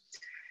prioritized.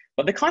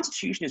 But the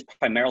Constitution is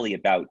primarily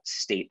about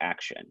state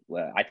action.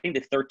 Well, I think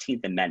the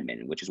 13th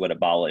Amendment, which is what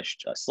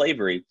abolished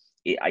slavery,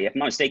 if I'm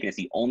not mistaken, it's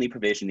the only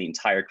provision in the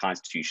entire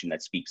Constitution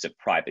that speaks of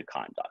private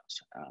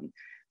conduct.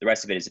 The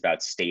rest of it is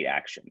about state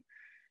action.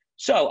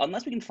 So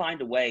unless we can find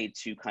a way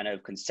to kind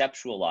of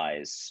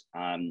conceptualize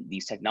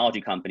these technology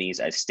companies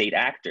as state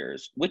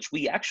actors, which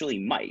we actually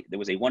might, there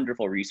was a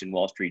wonderful recent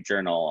Wall Street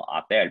Journal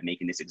op-ed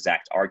making this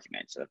exact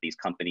argument, so that these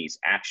companies'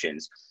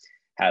 actions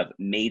have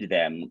made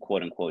them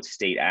quote unquote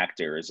state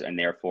actors, and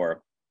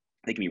therefore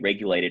they can be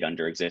regulated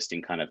under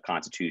existing kind of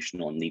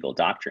constitutional and legal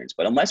doctrines.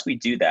 But unless we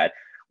do that,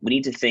 we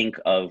need to think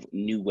of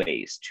new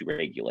ways to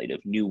regulate, of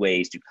new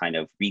ways to kind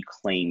of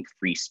reclaim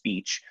free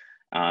speech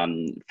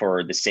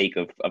for the sake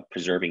of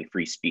preserving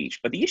free speech.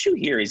 But the issue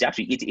here is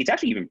actually, it's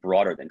actually even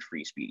broader than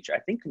free speech. I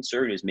think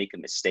conservatives make a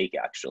mistake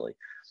actually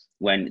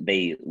when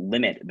they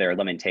limit their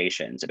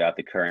limitations about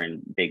the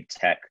current big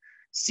tech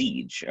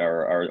siege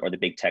or the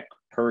big tech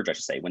purge, I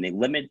should say, when they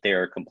limit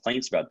their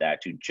complaints about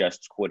that to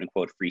just quote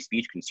unquote free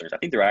speech concerns. I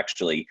think they're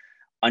actually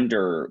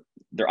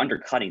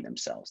undercutting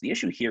themselves. The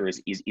issue here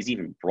is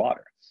even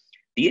broader.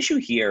 The issue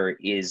here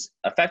is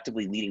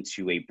effectively leading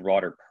to a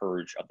broader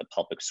purge of the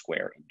public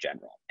square in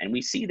general. And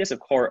we see this,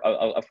 of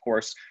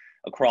course,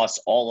 across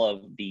all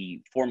of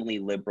the formerly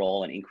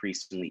liberal and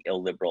increasingly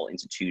illiberal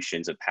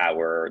institutions of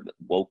power,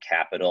 woke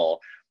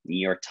capital, New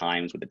York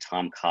Times with the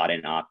Tom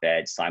Cotton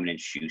op-ed, Simon &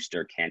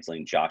 Schuster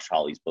canceling Josh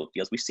Hawley's book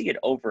deals. We see it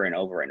over and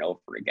over and over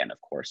again, of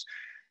course.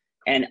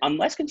 And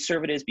unless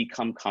conservatives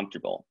become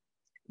comfortable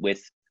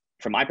with,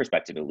 from my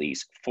perspective at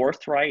least,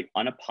 forthright,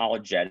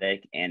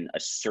 unapologetic, and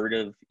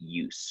assertive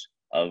use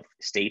of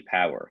state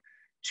power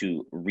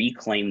to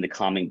reclaim the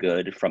common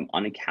good from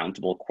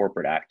unaccountable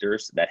corporate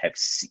actors that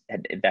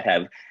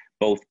have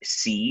both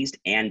seized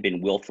and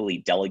been willfully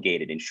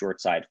delegated in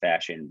short-sighted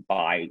fashion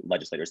by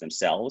legislators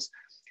themselves,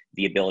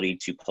 the ability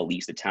to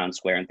police the town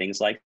square and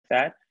things like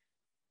that.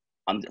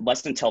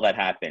 Unless until that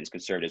happens,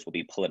 conservatives will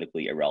be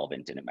politically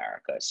irrelevant in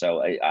America.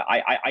 So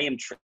I am,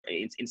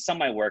 in some of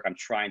my work, I'm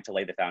trying to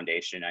lay the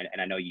foundation,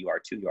 and I know you are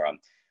too, Yoram,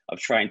 of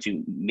trying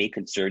to make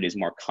conservatives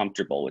more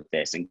comfortable with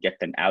this and get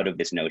them out of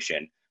this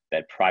notion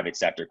that private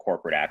sector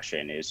corporate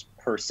action is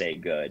per se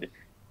good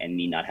and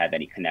need not have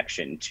any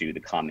connection to the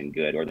common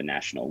good or the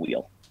national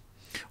weal.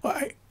 Well,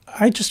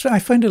 I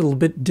find it a little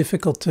bit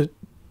difficult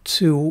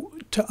to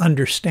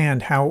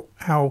understand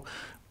how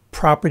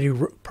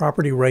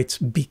property rights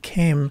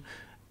became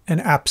an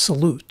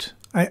absolute.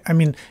 I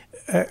mean,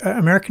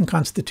 American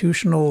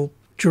constitutional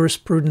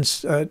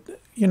jurisprudence.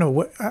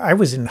 I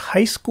was in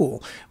high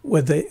school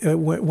when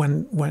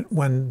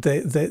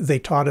they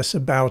taught us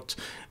about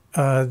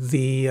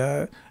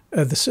the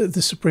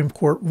Supreme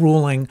Court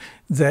ruling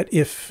that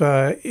if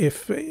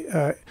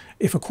a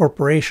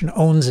corporation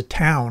owns a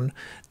town,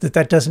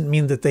 that doesn't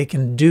mean that they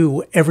can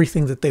do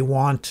everything that they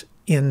want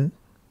in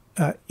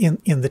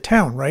the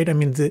town, right? I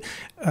mean,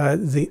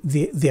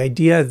 the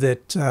idea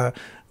that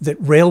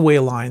railway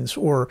lines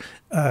or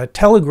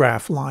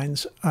telegraph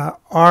lines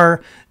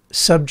are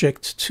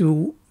subject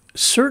to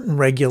certain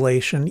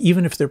regulation,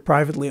 even if they're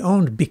privately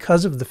owned,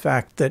 because of the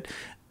fact that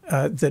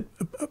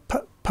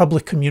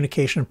public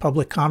communication,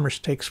 public commerce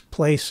takes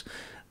place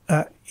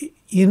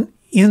in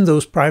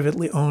those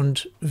privately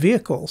owned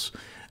vehicles.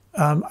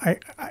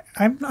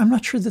 I'm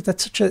not sure that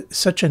that's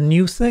such a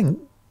new thing,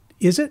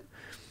 is it?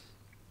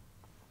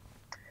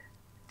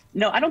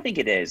 No, I don't think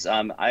it is.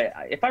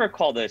 If I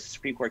recall, the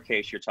Supreme Court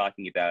case you're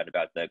talking about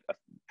the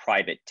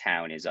private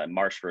town is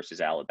Marsh versus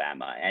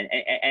Alabama,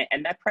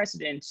 and that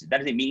precedent,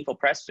 that is a meaningful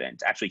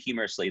precedent. Actually,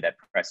 humorously, that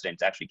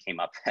precedent actually came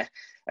up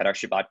at our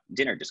Shabbat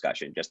dinner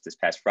discussion just this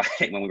past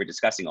Friday when we were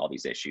discussing all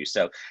these issues.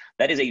 So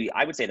that is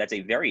I would say that's a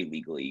very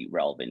legally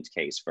relevant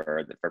case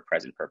for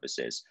present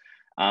purposes.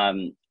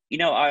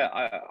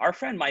 Our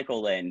friend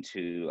Michael Lind,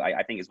 who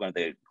I think is one of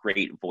the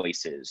great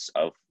voices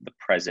of the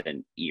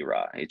present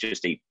era, is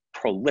just a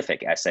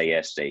prolific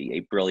essayist, a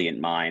brilliant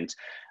mind.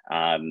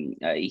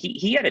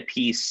 He had a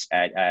piece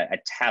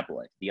at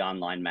Tablet, the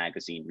online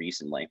magazine,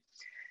 recently.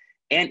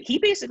 And he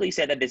basically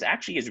said that this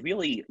actually is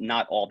really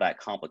not all that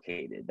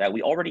complicated, that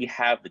we already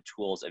have the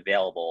tools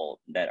available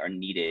that are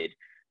needed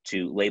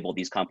to label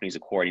these companies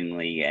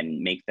accordingly and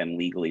make them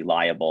legally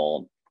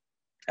liable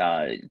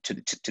to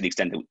the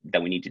extent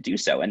that we need to do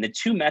so. And the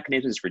two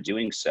mechanisms for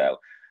doing so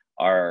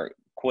are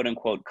quote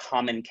unquote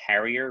common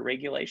carrier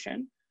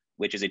regulation,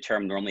 which is a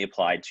term normally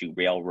applied to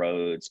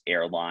railroads,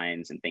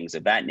 airlines, and things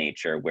of that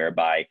nature,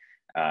 whereby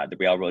the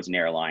railroads and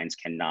airlines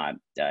cannot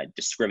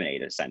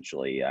discriminate,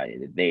 essentially.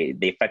 They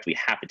effectively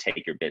have to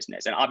take your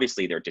business. And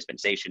obviously there are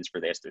dispensations for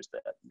this. There's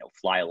the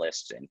no-fly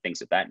list and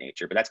things of that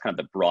nature, but that's kind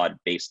of the broad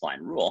baseline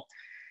rule.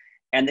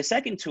 And the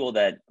second tool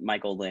that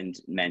Michael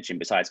Lind mentioned,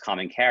 besides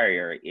common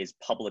carrier, is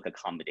public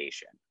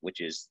accommodation,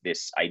 which is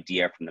this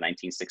idea from the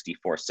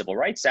 1964 Civil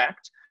Rights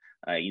Act,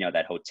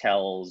 that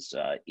hotels,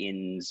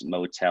 inns,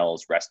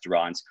 motels,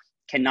 restaurants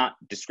cannot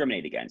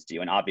discriminate against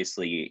you. And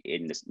obviously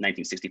in this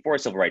 1964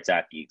 Civil Rights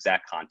Act, the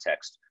exact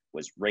context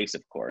was race,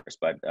 of course,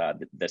 but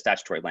the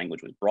statutory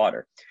language was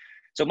broader.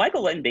 So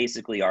Michael Lind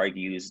basically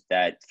argues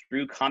that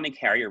through common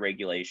carrier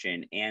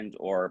regulation and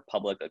or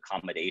public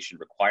accommodation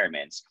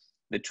requirements,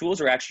 the tools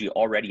are actually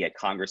already at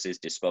Congress's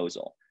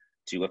disposal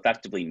to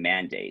effectively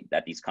mandate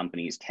that these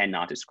companies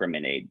cannot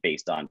discriminate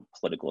based on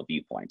political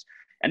viewpoints.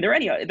 And there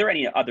are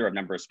any other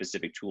number of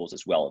specific tools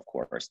as well, of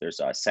course. There's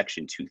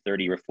Section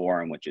 230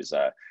 reform, which is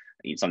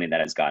something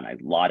that has gotten a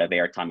lot of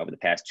airtime over the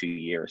past 2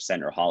 years.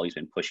 Senator Hawley's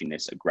been pushing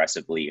this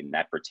aggressively, and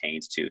that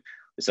pertains to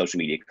the social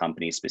media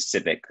companies'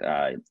 specific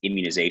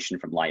immunization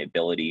from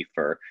liability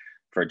for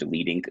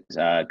deleting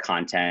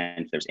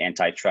content. There's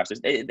antitrust.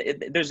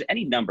 There's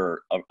any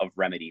number of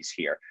remedies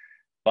here.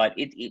 But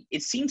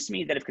it seems to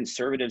me that if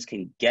conservatives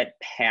can get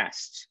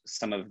past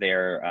some of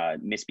their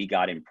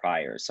misbegotten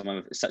priors,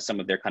 some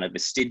of their kind of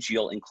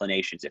vestigial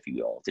inclinations, if you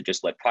will, to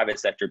just let private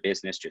sector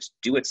business just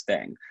do its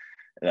thing,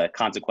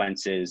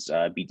 consequences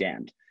be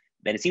damned,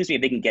 then it seems to me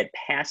if they can get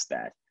past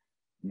that,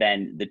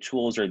 then the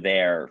tools are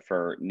there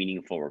for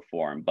meaningful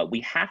reform. But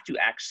we have to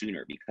act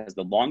sooner, because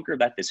the longer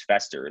that this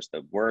festers,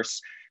 the worse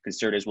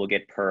conservatives will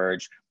get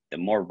purged, the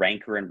more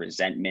rancor and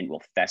resentment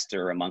will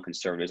fester among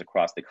conservatives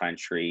across the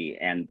country.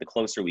 And the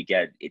closer we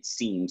get, it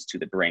seems, to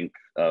the brink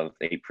of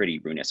a pretty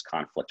ruinous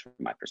conflict from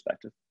my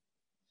perspective.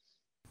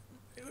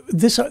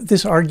 This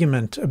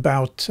argument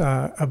about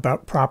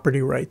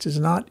property rights is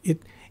not,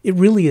 it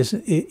really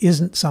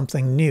isn't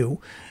something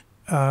new.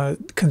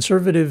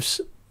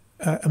 Conservatives,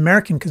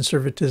 American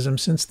conservatism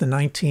since the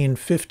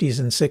 1950s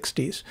and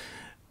 60s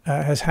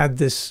has had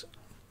this,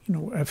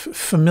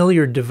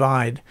 familiar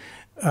divide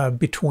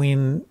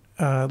between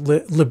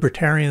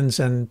libertarians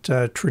and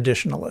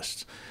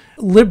traditionalists.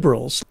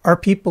 Liberals are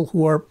people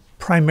who are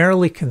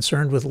primarily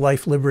concerned with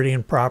life, liberty,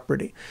 and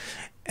property.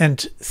 and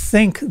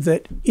think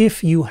that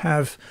if you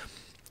have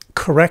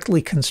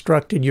correctly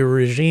constructed your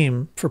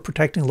regime for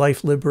protecting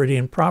life, liberty,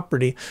 and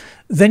property,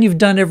 then you've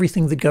done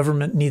everything the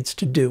government needs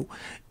to do.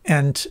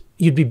 And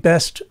you'd be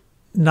best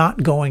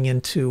not going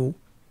into,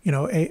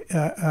 you'd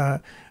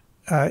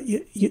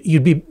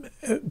be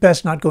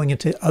best not going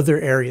into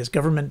other areas.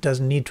 Government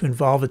doesn't need to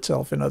involve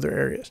itself in other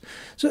areas.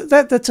 So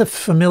that's a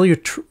familiar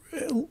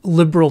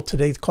liberal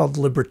today called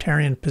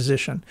libertarian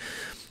position.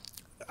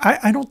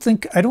 I don't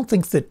think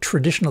that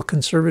traditional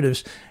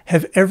conservatives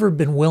have ever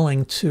been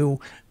willing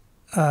to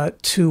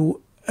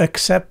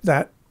accept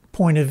that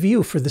point of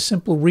view, for the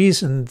simple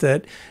reason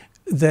that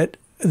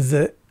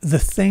the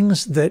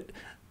things that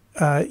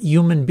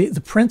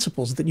the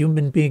principles that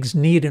human beings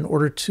need in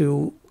order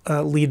to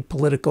lead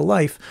political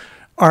life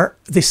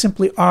they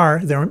simply are.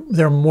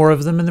 There are more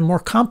of them, and they're more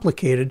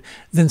complicated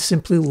than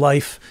simply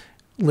life,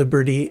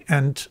 liberty,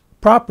 and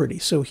property.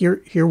 So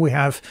here we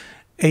have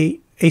a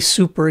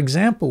super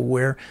example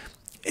where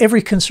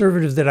every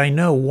conservative that I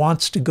know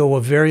wants to go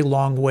a very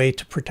long way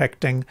to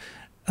protecting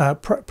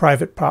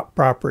private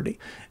property,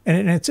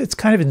 and it's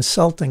kind of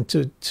insulting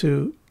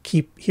to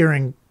keep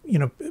hearing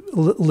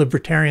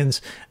libertarians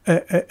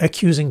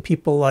accusing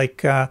people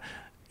like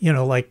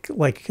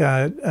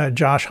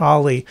Josh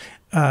Hawley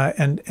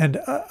and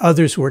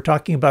others who are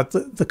talking about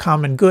the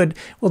common good.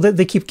 Well,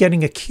 they keep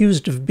getting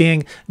accused of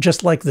being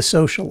just like the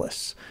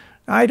socialists.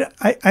 I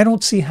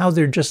don't see how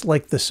they're just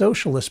like the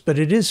socialists, but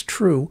it is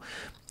true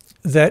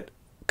that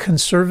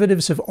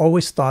conservatives have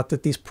always thought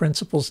that these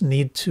principles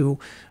need to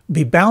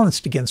be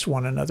balanced against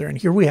one another. And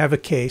here we have a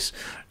case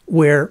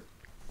where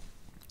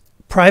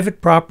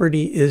private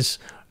property is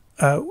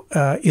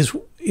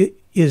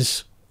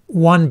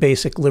one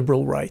basic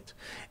liberal right,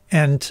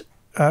 and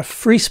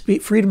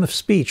freedom of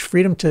speech,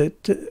 freedom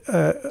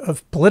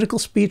of political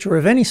speech or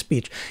of any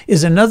speech,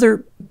 is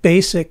another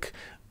basic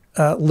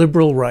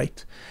liberal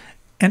right.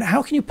 And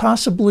how can you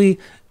possibly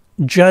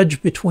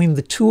judge between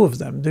the two of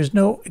them?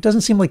 It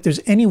doesn't seem like there's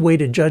any way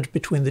to judge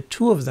between the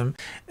two of them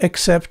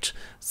except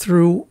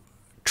through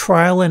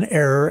trial and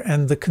error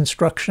and the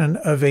construction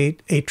of a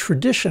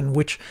tradition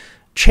which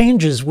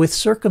changes with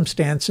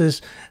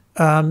circumstances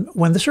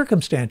when the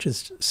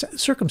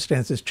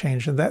circumstances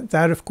change. And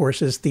that of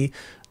course is the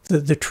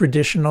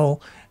traditional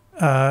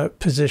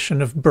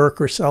position of Burke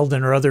or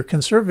Selden or other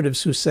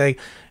conservatives who say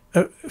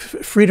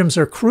freedoms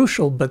are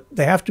crucial, but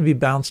they have to be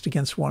balanced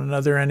against one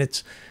another, and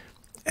it's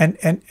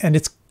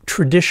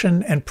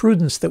tradition and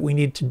prudence that we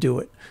need to do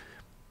it.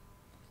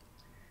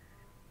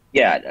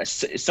 Yeah,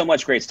 so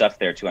much great stuff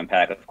there to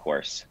unpack, of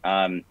course.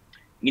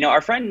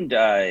 Our friend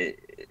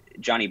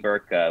Johnny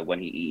Burke, when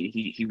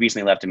he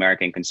recently left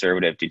American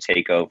Conservative to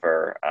take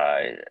over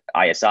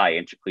ISI,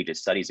 Intercollegiate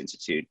Studies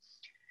Institute,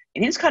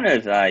 in his kind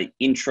of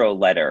intro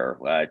letter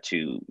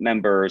to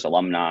members,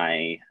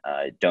 alumni,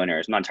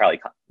 donors, not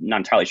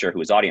entirely sure who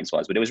his audience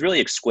was, but it was really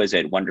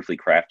exquisite, wonderfully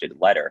crafted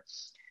letter.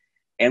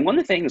 And one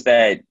of the things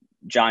that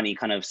Johnny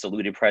kind of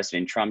saluted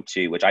President Trump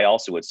to, which I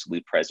also would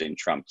salute President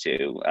Trump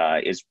to,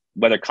 is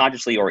whether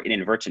consciously or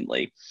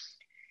inadvertently,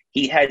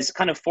 he has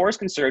kind of forced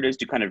conservatives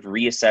to kind of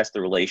reassess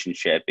the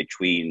relationship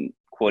between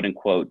quote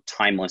unquote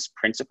timeless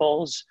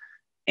principles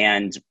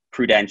and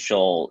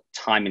prudential,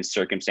 time and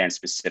circumstance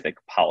specific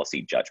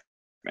policy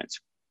judgments.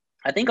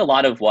 I think a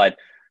lot of what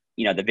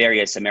the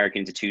various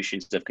American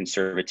institutions of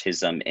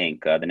conservatism,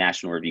 Inc., the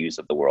National Reviews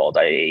of the world,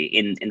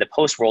 in the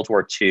post-World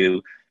War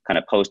II, kind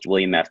of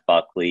post-William F.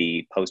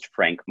 Buckley,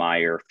 post-Frank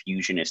Meyer,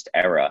 fusionist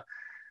era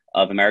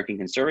of American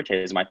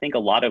conservatism, I think a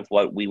lot of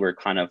what we were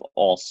kind of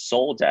all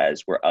sold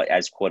as were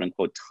as quote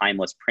unquote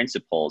timeless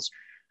principles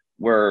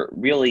were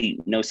really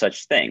no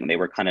such thing. They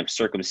were kind of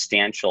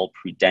circumstantial,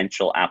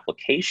 prudential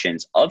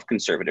applications of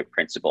conservative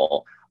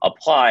principle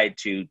applied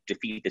to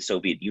defeat the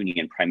Soviet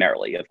Union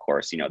primarily. Of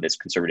course, this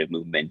conservative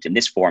movement in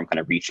this form kind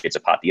of reached its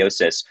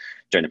apotheosis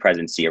during the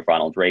presidency of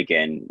Ronald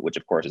Reagan, which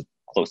of course is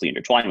closely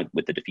intertwined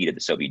with the defeat of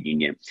the Soviet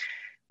Union.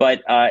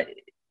 But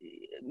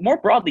more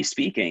broadly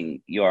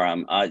speaking,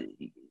 Yoram,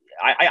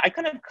 I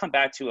kind of come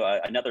back to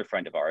another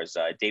friend of ours,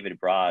 David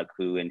Bragg,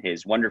 who in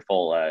his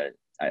wonderful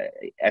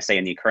essay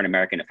in the Current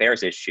American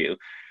Affairs issue,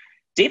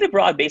 David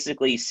Bragg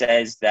basically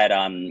says that,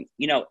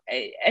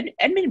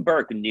 Edmund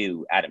Burke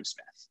knew Adam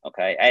Smith,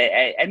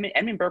 okay?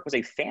 Edmund Burke was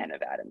a fan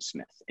of Adam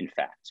Smith, in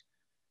fact.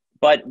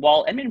 But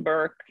while Edmund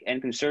Burke and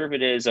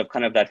conservatives of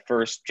kind of that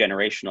first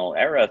generational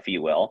era, if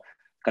you will,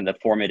 kind of the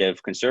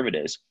formative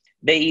conservatives,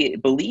 they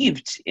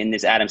believed in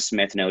this Adam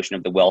Smith notion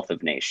of the wealth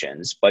of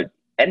nations, but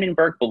Edmund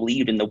Burke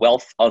believed in the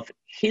wealth of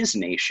his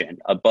nation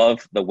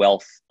above the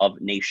wealth of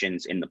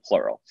nations in the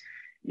plural.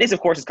 This,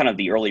 of course, is kind of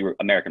the early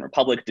American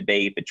Republic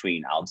debate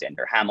between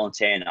Alexander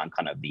Hamilton on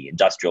kind of the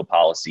industrial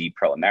policy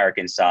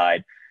pro-American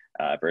side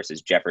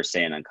versus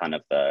Jefferson on kind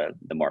of the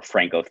more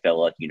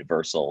Francophilic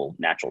universal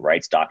natural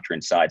rights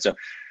doctrine side. So a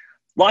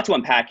lot to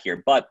unpack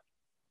here, but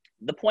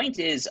the point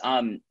is,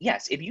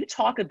 yes, if you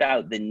talk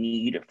about the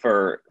need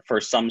for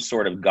some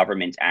sort of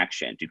government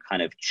action to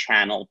kind of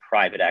channel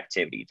private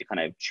activity, to kind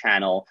of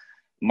channel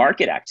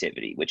market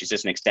activity, which is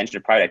just an extension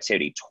of private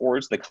activity,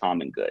 towards the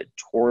common good,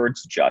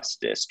 towards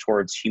justice,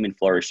 towards human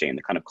flourishing,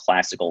 the kind of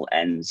classical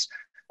ends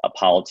of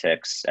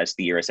politics as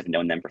theorists have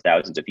known them for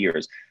thousands of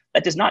years,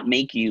 that does not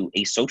make you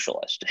a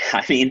socialist.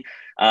 I mean,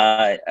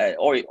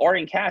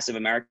 Orion Cass of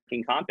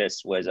American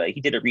Compass he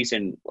did a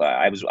recent,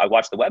 I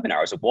watched the webinar,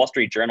 it was a Wall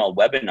Street Journal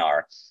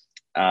webinar.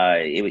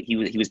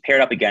 He was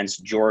paired up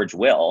against George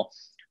Will,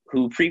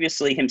 who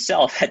previously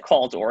himself had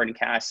called Orion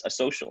Cass a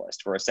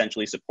socialist for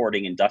essentially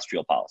supporting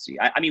industrial policy.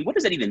 I mean, what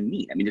does that even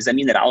mean? I mean, does that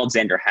mean that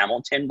Alexander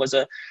Hamilton was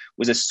a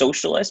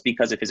socialist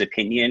because of his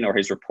opinion or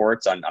his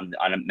reports on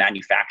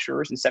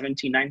manufacturers in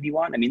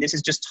 1791? I mean, this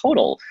is just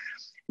total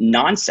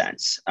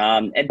nonsense.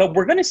 But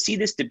we're going to see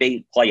this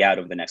debate play out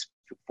over the next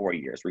 4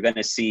 years. We're going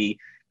to see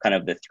kind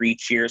of the 3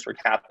 cheers for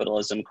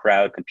capitalism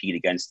crowd compete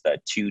against the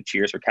 2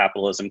 cheers for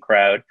capitalism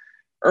crowd.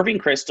 Irving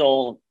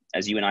Kristol,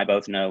 as you and I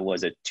both know,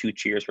 was a 2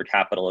 cheers for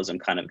capitalism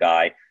kind of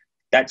guy.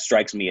 That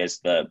strikes me as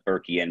the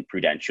Burkean,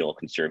 prudential,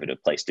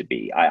 conservative place to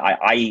be.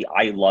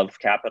 I love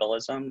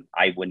capitalism.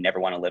 I would never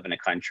want to live in a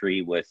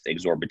country with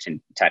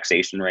exorbitant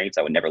taxation rates.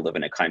 I would never live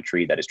in a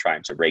country that is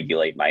trying to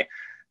regulate my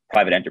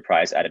private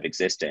enterprise out of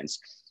existence.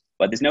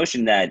 But this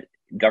notion that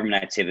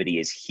government activity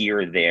is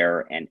here,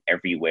 there, and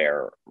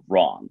everywhere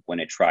wrong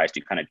when it tries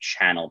to kind of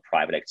channel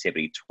private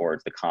activity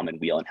towards the common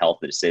weal and health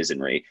of the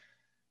citizenry,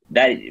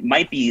 that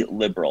might be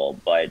liberal,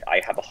 but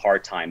I have a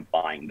hard time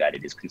buying that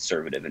it is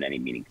conservative in any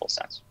meaningful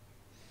sense.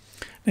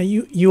 Now,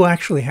 you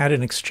actually had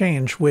an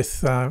exchange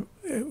with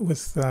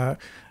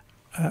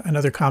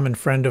another common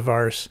friend of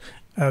ours,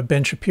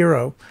 Ben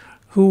Shapiro,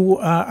 who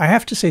I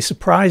have to say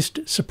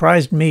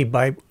surprised me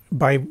by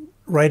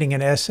writing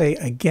an essay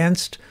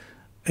against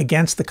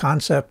the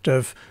concept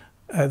of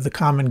the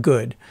common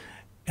good,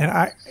 and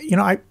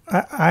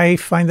I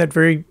find that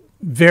very,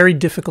 very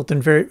difficult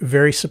and very,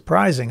 very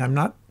surprising. I'm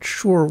not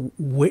sure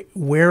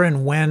where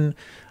and when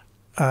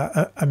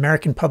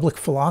American public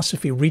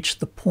philosophy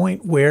reached the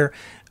point where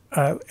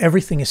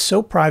everything is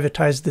so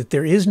privatized that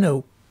there is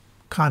no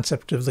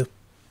concept of the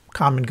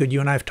common good. You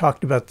and I have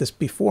talked about this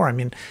before. I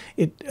mean,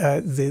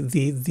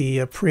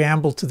 the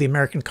preamble to the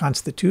American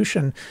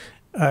Constitution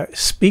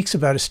speaks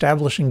about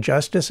establishing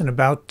justice and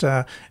about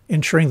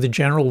ensuring the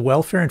general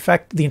welfare. In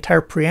fact, the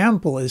entire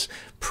preamble is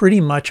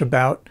pretty much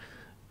about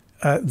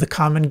the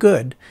common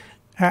good.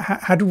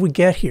 How did we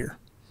get here?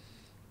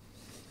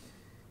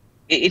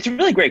 It's a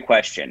really great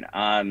question.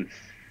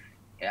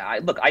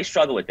 Look, I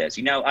struggle with this.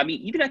 I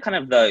mean, even at kind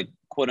of the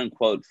quote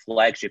unquote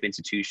flagship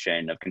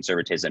institution of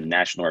conservatism,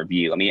 National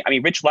Review. I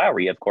mean, Rich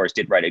Lowry, of course,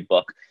 did write a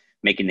book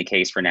making the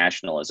case for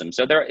nationalism.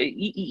 So there,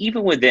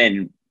 even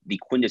within the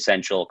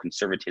quintessential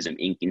Conservatism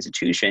Inc.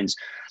 institutions,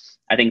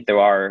 I think there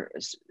are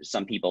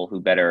some people who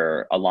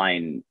better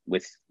align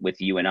with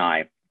you and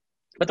I,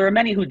 but there are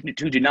many who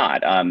do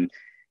not.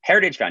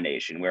 Heritage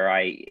Foundation, where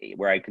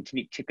I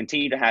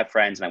continue to have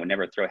friends, and I would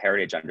never throw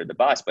Heritage under the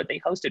bus, but they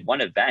hosted one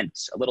event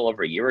a little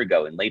over a year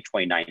ago in late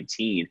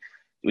 2019.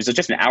 It was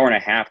just an hour and a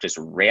half just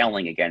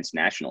railing against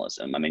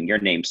nationalism. I mean, your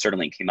name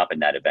certainly came up in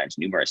that event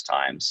numerous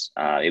times.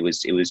 It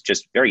was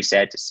just very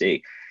sad to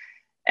see.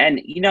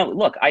 And,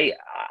 look, I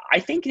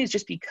think it is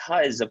just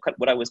because of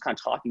what I was kind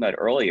of talking about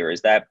earlier,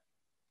 is that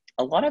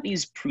a lot of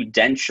these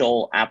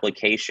prudential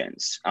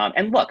applications,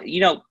 and look,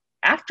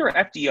 after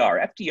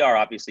FDR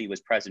obviously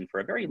was president for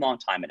a very long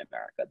time in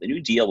America. The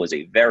New Deal was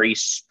a very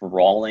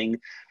sprawling,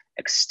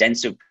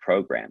 extensive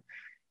program.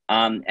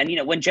 And,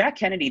 when Jack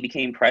Kennedy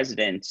became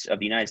president of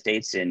the United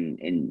States in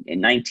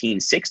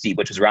 1960,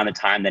 which was around the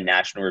time the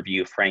National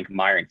Review, Frank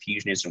Meyer, and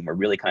Fusionism were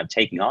really kind of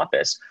taking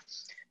office,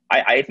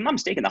 if I'm not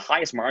mistaken, the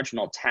highest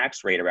marginal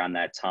tax rate around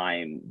that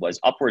time was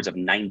upwards of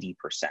 90%.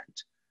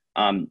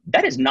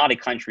 That is not a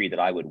country that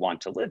I would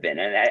want to live in.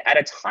 And at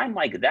a time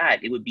like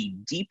that, it would be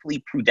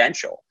deeply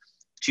prudential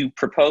to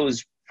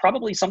propose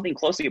probably something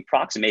closely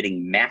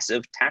approximating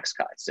massive tax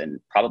cuts and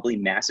probably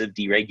massive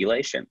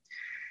deregulation.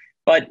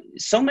 But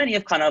so many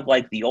of kind of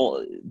like the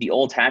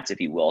old hats, if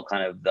you will,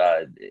 kind of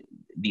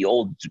the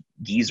old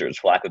geezers,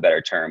 for lack of a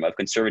better term, of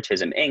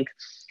Conservatism Inc.,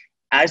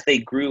 as they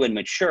grew and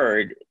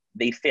matured,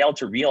 they failed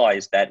to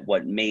realize that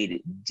what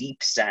made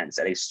deep sense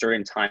at a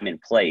certain time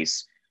and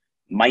place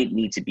might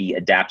need to be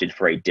adapted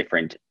for a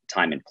different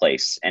time and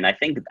place. And I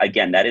think,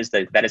 again, that is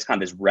kind of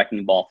this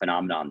wrecking ball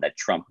phenomenon that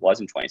Trump was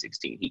in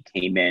 2016. He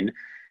came in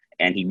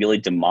and he really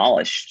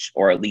demolished,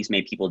 or at least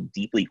made people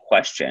deeply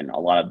question, a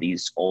lot of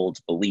these old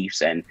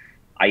beliefs. And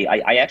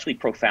I actually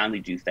profoundly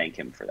do thank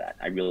him for that.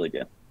 I really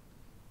do.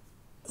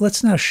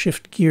 Let's now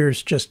shift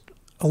gears just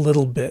a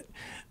little bit.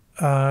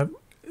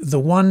 The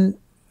one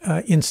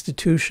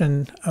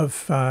institution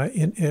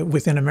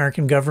within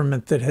American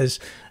government that has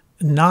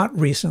not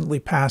recently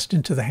passed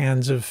into the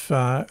hands of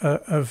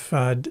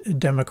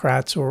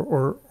Democrats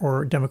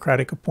or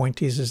Democratic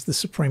appointees is the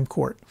Supreme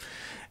Court.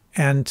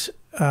 And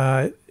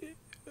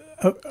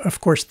of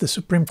course, the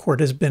Supreme Court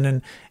has been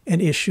an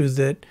issue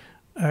that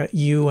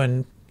you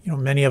and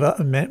many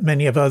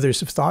of others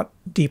have thought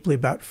deeply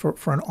about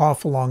for an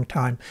awful long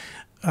time.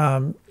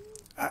 I'm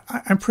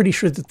pretty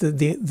sure that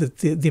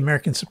the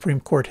American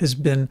Supreme Court has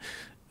been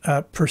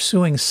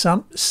pursuing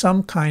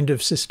some kind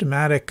of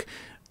systematic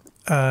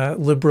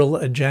liberal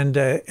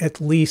agenda,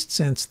 at least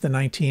since the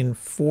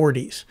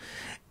 1940s,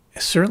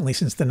 certainly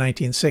since the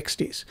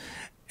 1960s.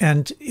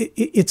 And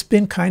it's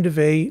been kind of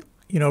a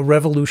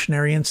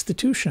revolutionary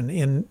institution.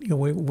 In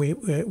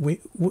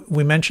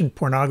we mentioned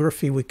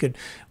pornography. We could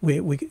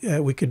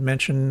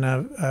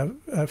mention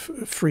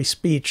free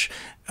speech,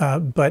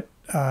 but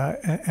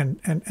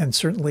and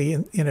certainly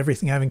in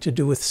everything having to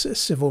do with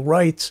civil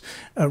rights,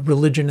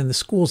 religion in the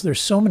schools.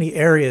 There's so many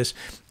areas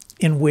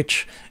in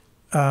which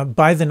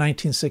by the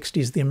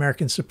 1960s the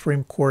American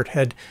Supreme Court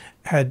had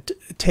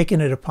taken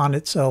it upon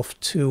itself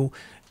to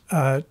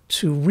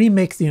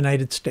remake the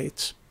United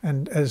States.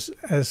 And as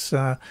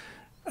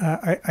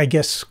I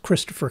guess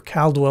Christopher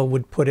Caldwell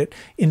would put it,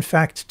 in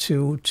fact,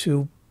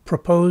 to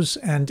propose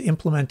and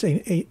implement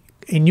a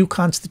new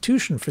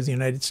constitution for the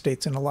United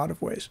States in a lot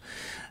of ways.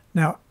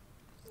 Now,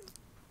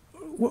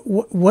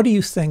 what do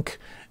you think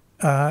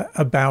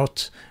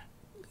about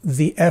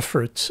the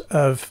efforts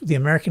of the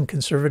American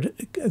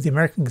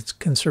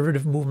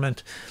conservative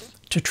movement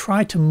to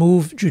try to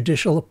move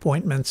judicial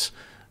appointments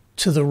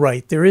to the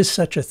right? There is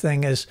such a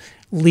thing as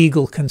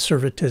legal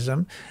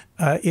conservatism.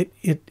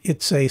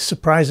 It's a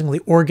surprisingly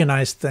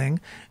organized thing.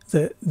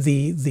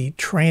 The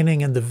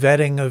training and the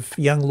vetting of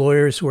young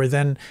lawyers who are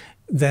then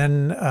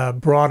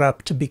brought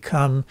up to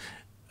become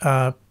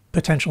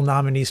potential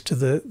nominees to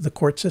the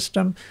court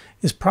system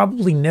has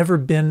probably never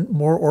been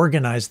more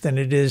organized than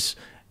it is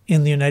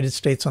in the United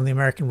States on the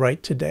American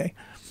right today.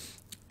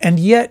 And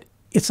yet,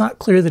 it's not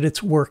clear that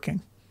it's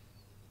working.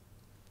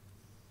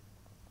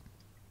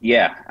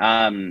 Yeah.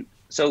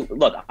 So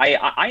look,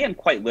 I am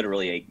quite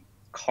literally a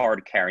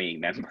card-carrying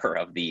member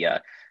of the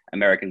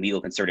American legal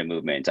conservative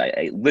movement.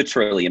 I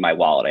literally, in my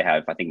wallet, I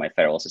have, I think, my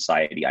Federalist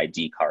Society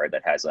ID card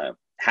that has a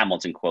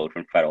Hamilton quote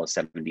from Federalist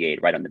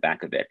 78 right on the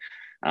back of it.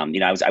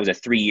 I was a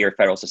 3-year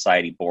Federalist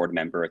Society board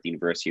member at the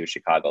University of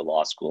Chicago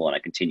Law School, and I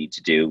continue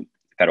to do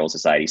Federalist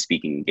Society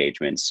speaking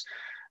engagements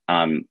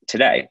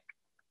today.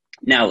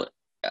 Now,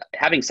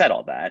 having said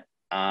all that,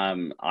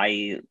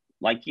 I,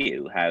 like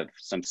you, have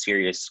some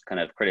serious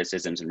kind of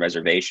criticisms and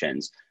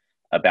reservations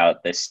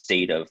about the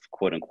state of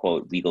quote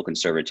unquote legal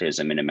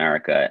conservatism in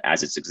America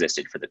as it's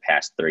existed for the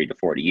past 30 to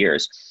 40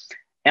 years.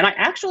 And I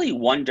actually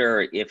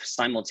wonder if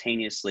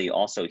simultaneously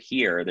also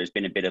here, there's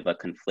been a bit of a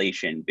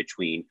conflation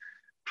between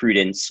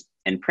prudence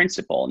and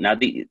principle. Now,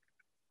 the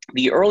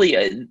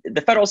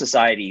Federalist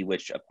Society,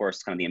 which of course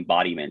is kind of the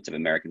embodiment of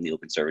American legal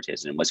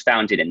conservatism, was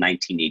founded in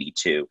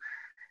 1982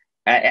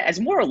 as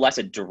more or less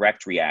a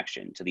direct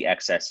reaction to the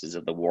excesses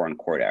of the War and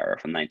Court era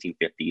from the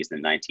 1950s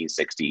and the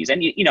 1960s.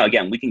 And,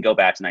 again, we can go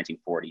back to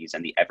 1940s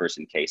and the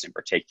Everson case in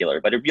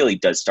particular, but it really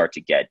does start to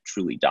get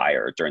truly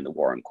dire during the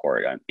War and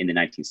Court in the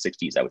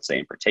 1960s, I would say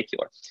in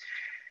particular.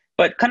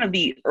 But kind of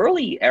the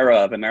early era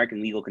of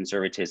American legal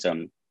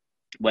conservatism,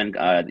 when,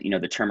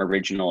 the term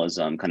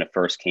originalism kind of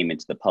first came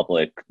into the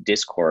public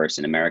discourse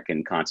in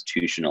American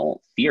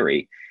constitutional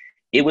theory,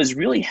 it was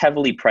really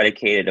heavily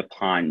predicated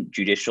upon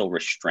judicial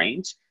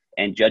restraint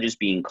and judges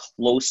being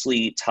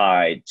closely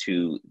tied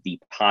to the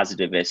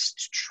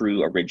positivist,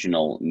 true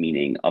original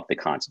meaning of the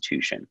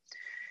Constitution.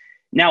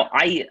 Now,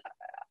 I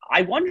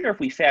wonder if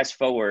we fast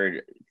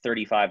forward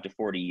 35 to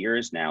 40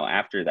 years now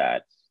after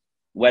that,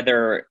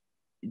 whether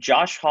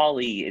Josh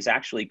Hawley is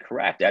actually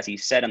correct, as he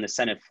said on the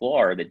Senate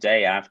floor the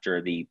day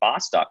after the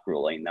Bostock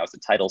ruling. That was the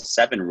Title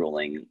VII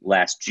ruling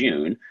last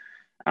June,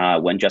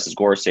 when Justice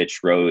Gorsuch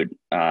wrote,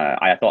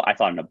 I thought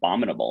an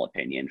abominable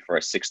opinion for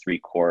a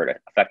 6-3 court,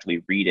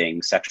 effectively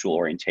reading sexual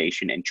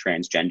orientation and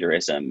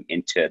transgenderism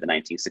into the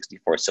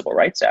 1964 Civil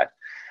Rights Act.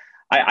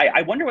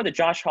 I wonder whether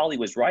Josh Hawley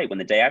was right when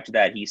the day after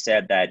that he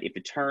said that if the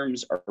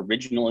terms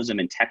originalism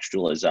and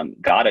textualism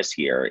got us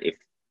here,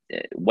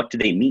 what do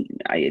they mean?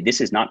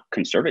 This is not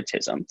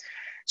conservatism.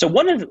 So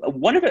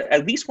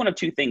at least one of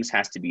two things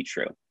has to be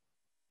true.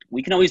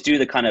 We can always do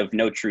the kind of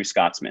no true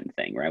Scotsman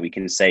thing, right? We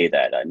can say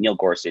that Neil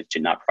Gorsuch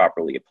did not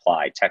properly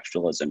apply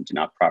textualism, did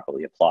not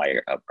properly apply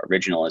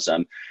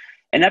originalism.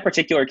 In that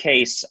particular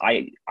case,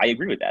 I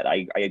agree with that.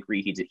 I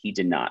agree he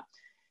did not.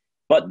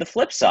 But the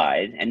flip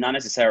side, and not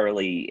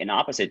necessarily an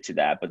opposite to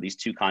that, but these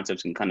two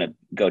concepts can kind of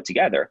go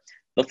together.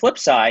 The flip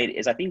side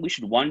is I think we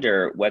should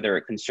wonder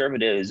whether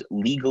conservatives,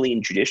 legally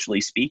and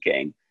judicially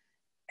speaking,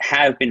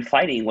 have been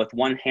fighting with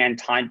one hand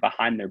tied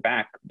behind their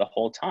back the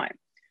whole time.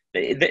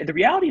 The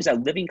reality is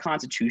that living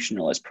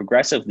constitutionalists,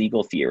 progressive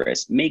legal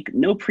theorists, make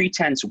no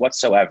pretense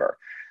whatsoever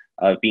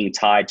of being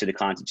tied to the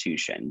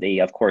Constitution. They,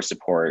 of course,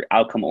 support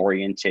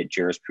outcome-oriented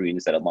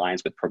jurisprudence that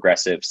aligns with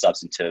progressive,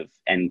 substantive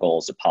end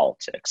goals of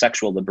politics,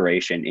 sexual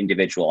liberation,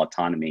 individual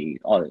autonomy,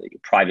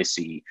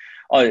 privacy,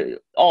 all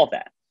of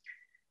that.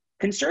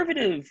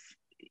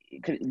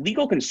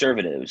 Legal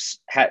conservatives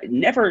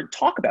never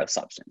talk about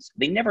substance.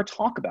 They never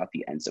talk about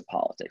the ends of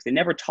politics. They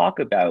never talk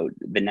about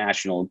the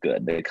national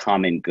good, the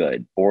common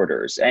good,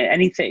 borders,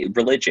 anything,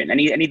 religion,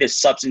 any of the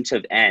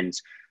substantive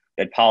ends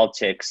that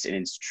politics in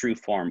its true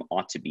form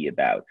ought to be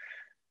about.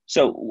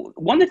 So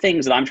one of the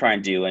things that I'm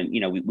trying to do, and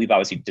we've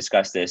obviously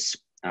discussed this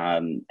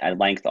at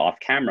length off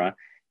camera,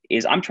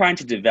 is I'm trying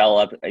to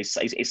develop a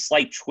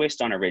slight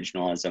twist on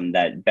originalism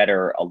that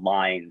better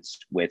aligns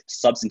with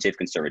substantive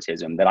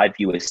conservatism that I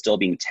view as still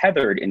being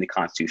tethered in the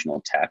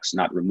constitutional text,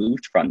 not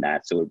removed from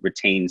that, so it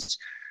retains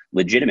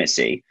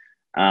legitimacy.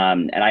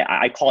 And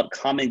I call it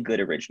common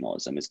good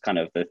originalism. It's kind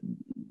of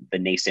the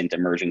nascent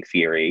emerging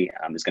theory.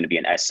 There's going to be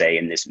an essay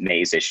in this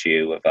May's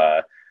issue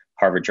of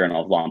Harvard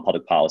Journal of Law and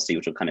Public Policy,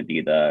 which will kind of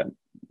be the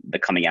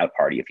coming out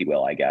party, if you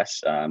will, I guess,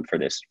 for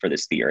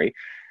this theory.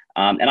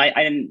 And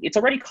it's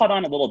already caught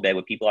on a little bit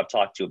with people I've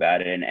talked to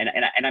about it.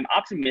 And I'm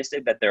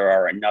optimistic that there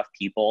are enough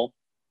people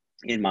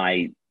in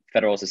my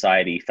Federal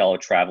Society fellow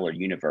traveler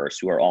universe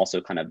who are also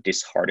kind of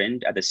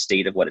disheartened at the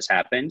state of what has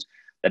happened,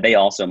 that they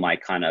also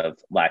might kind of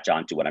latch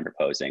on to what I'm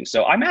proposing.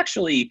 So I'm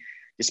actually,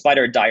 despite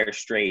our dire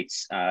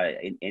straits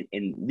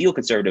in legal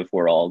conservative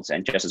worlds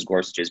and Justice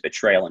Gorsuch's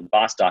betrayal in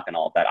Bostock and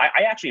all of that,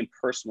 I actually am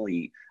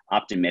personally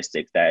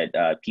optimistic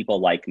that people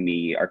like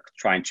me are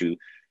trying to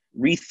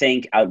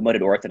rethink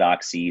outmoded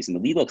orthodoxies in the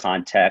legal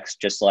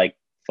context, just like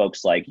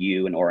folks like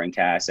you and Oren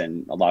Cass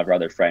and a lot of our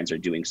other friends are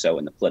doing so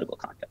in the political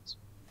context.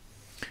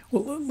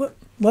 Well,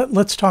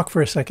 let's talk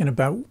for a second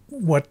about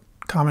what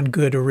common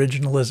good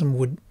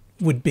originalism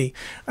would be.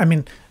 I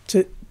mean,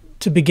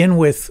 to begin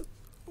with,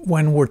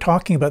 when we're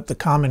talking about the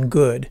common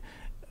good,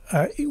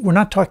 we're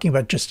not talking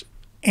about just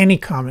any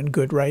common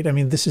good, right? I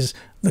mean, this is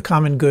the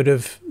common good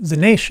of the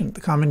nation,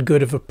 the common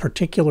good of a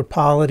particular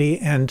polity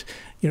and,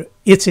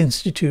 its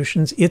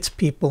institutions, its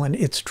people, and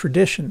its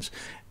traditions.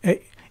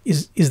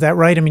 Is that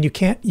right? I mean, you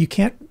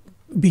can't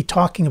be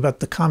talking about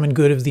the common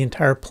good of the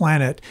entire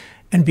planet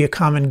and be a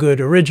common good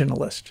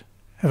originalist.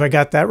 Have I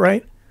got that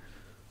right?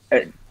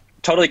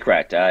 Totally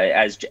correct.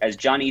 As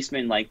John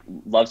Eastman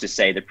loves to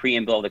say, the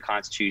preamble of the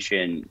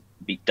Constitution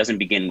doesn't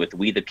begin with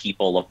 "we the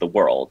people of the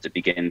world." It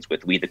begins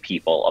with "we the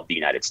people of the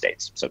United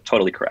States." So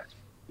totally correct.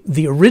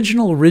 The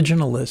original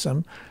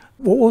originalism,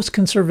 what was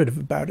conservative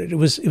about it? It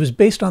was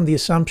based on the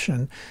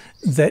assumption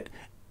that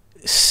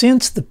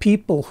since the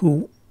people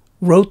who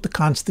wrote the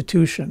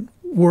Constitution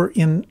were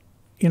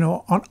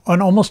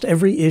on almost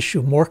every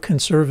issue more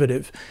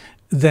conservative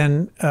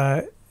than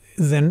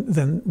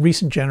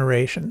recent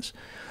generations,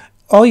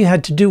 all you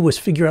had to do was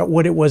figure out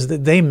what it was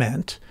that they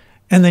meant,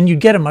 and then you'd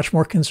get a much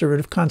more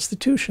conservative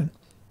constitution,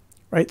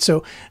 right?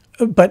 So,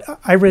 but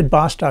I read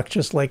Bostock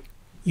just like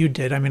you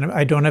did. I mean,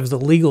 I don't have the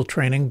legal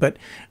training, but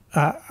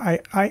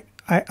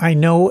I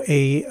know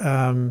a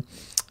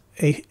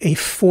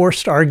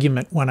forced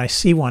argument when I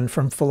see one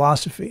from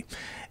philosophy,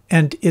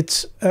 and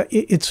it's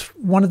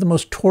one of the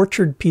most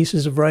tortured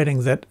pieces of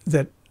writing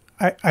that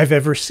I've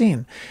ever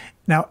seen.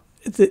 Now,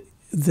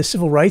 the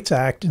Civil Rights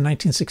Act in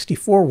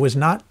 1964 was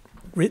not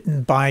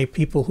written by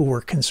people who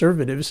were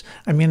conservatives.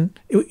 I mean,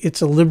 it's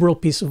a liberal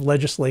piece of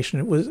legislation.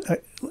 It was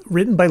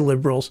written by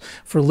liberals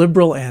for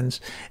liberal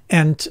ends,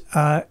 and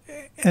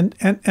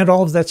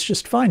all of that's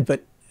just fine.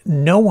 But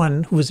no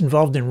one who was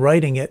involved in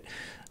writing it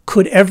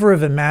could ever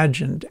have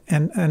imagined,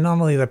 and not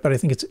only that, but I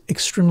think it's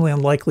extremely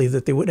unlikely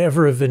that they would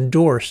ever have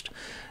endorsed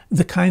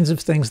the kinds of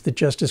things that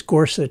Justice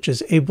Gorsuch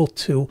is able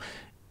to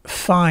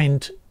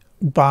find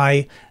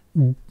by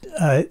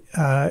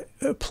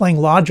playing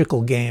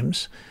logical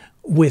games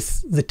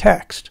with the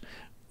text,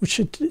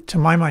 which to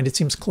my mind, it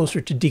seems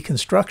closer to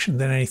deconstruction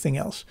than anything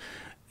else.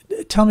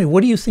 Tell me, what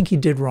do you think he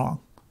did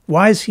wrong?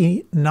 Why is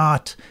he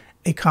not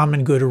a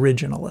common good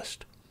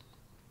originalist?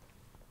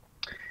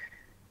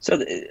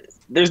 So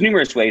there's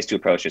numerous ways to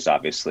approach this,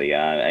 obviously.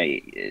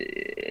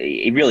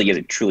 It really is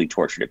a truly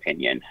tortured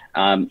opinion.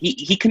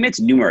 He commits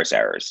numerous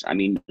errors. I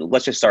mean,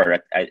 let's just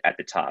start at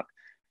the top.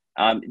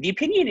 The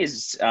opinion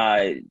is,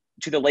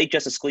 to the late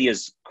Justice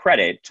Scalia's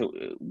credit,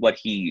 to what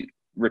he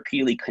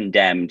repeatedly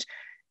condemned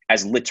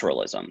as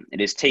literalism. It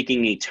is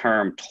taking a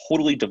term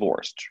totally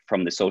divorced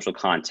from the social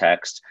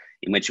context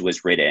in which it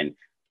was written,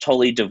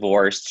 totally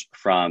divorced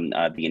from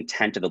the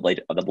intent of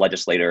the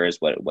legislators,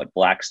 what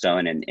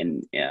Blackstone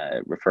and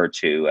referred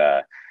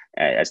to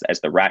as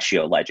the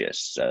ratio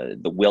legis,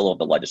 the will of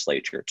the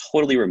legislature,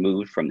 totally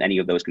removed from any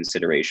of those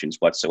considerations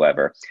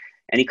whatsoever.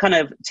 And he kind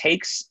of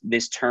takes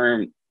this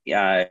term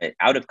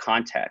out of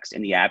context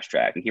in the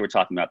abstract. And here we're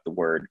talking about the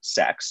word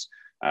sex.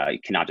 You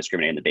cannot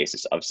discriminate on the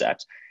basis of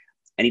sex.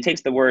 And he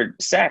takes the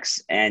word sex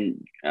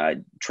and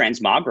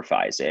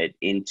transmogrifies it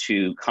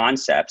into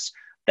concepts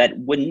that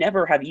would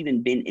never have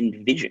even been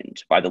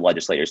envisioned by the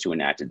legislators who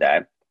enacted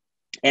that.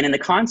 And in the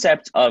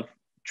concept of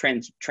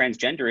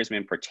transgenderism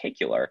in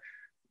particular,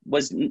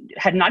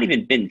 had not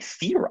even been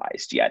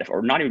theorized yet,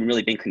 or not even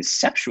really been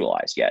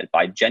conceptualized yet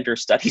by gender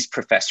studies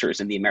professors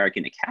in the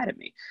American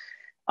Academy.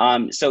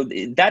 So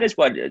that is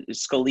what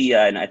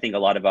Scalia and I think a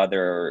lot of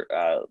other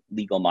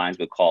legal minds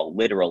would call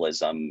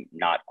literalism,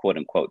 not quote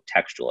unquote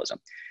textualism.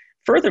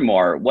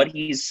 Furthermore, what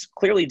he's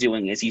clearly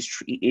doing is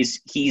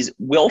he's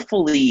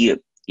willfully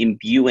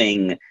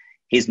imbuing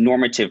his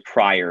normative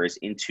priors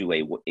into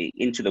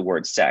the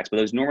word sex, but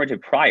those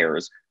normative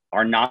priors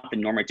are not the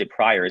normative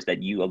priors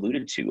that you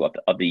alluded to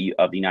of the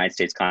United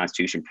States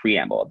Constitution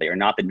preamble. They are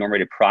not the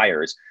normative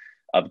priors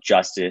of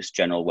justice,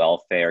 general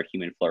welfare,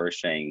 human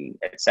flourishing,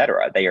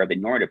 etc. They are the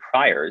normative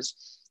priors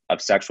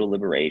of sexual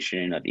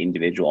liberation, of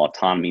individual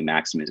autonomy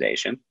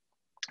maximization.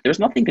 There's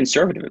nothing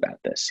conservative about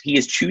this. He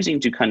is choosing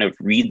to kind of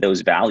read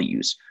those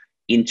values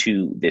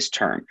into this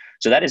term.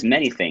 So that is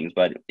many things,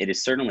 but it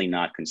is certainly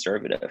not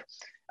conservative.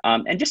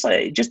 And just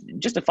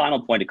a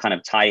final point to kind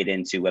of tie it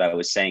into what I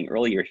was saying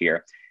earlier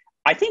here.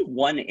 I think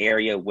one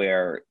area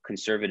where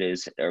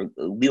conservatives or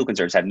legal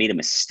conservatives have made a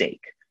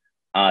mistake.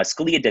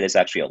 Scalia did this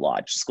actually a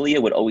lot.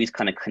 Scalia would always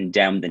kind of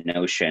condemn the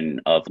notion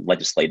of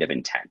legislative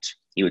intent.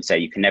 He would say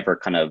you can never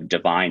kind of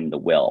divine the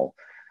will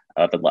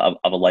of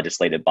a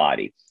legislative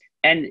body.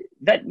 And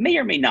that may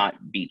or may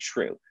not be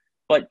true,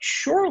 but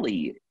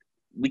surely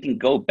we can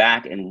go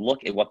back and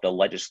look at what the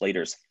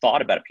legislators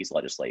thought about a piece of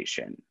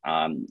legislation.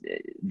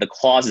 The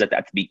clauses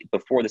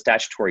before the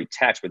statutory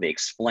text where they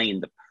explain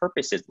the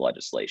purposes of the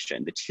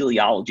legislation, the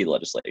teleology of the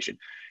legislation.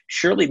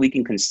 Surely we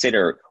can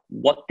consider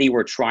what they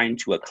were trying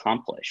to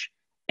accomplish.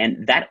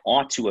 And that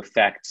ought to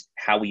affect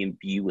how we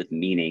imbue with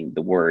meaning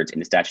the words in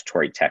the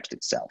statutory text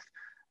itself.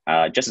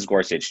 Justice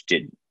Gorsuch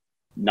did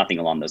nothing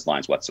along those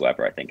lines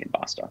whatsoever, I think, in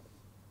Bostock.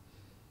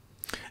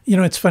 You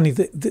know, it's funny,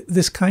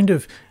 this kind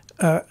of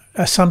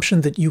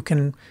assumption that you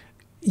can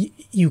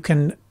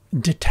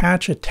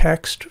detach a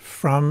text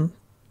from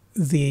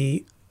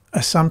the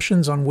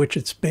assumptions on which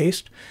it's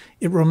based.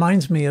 It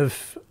reminds me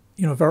of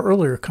of our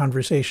earlier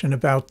conversation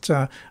about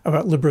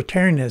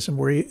libertarianism,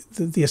 where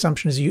the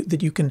assumption is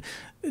that you can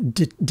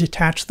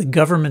detach the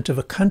government of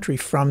a country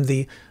from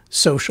the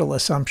social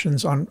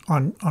assumptions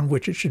on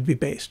which it should be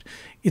based.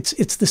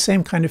 It's the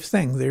same kind of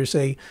thing. There's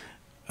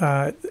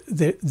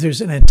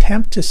an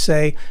attempt to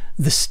say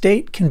the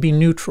state can be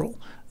neutral,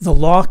 the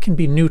law can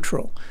be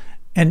neutral,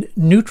 and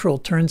neutral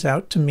turns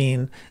out to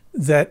mean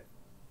that,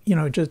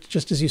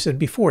 just as you said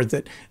before,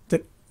 that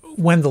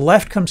when the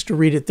left comes to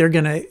read it, they're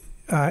going to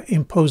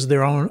impose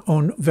their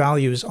own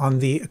values on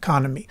the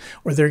economy,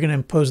 or they're going to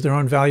impose their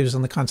own values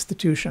on the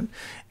Constitution.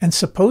 And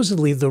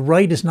supposedly the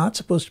right is not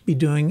supposed to be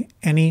doing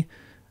any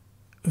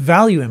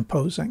value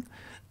imposing.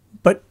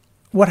 But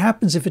what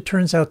happens if it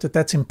turns out that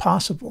that's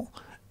impossible,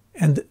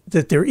 and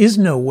that there is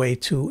no way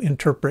to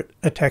interpret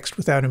a text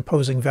without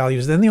imposing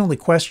values? Then the only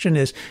question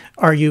is,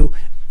 are you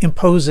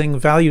imposing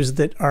values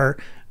that are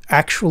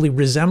actually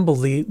resemble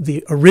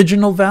the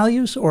original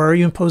values, or are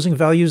you imposing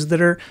values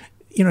that are,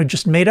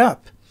 just made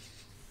up?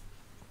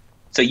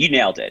 So you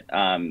nailed it.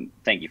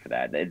 Thank you for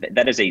that.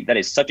 That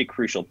is such a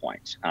crucial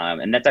point.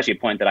 And that's actually a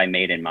point that I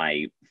made in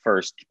my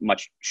first,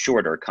 much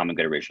shorter Common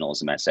Good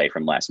Originalism essay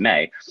from last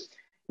May.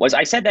 Was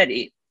I said that,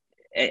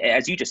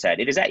 as you just said,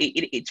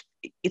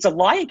 it's a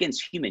lie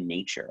against human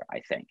nature, I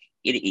think.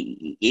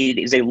 It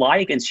is a lie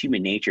against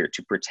human nature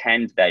to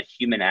pretend that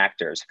human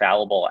actors,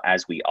 fallible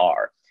as we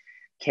are,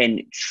 can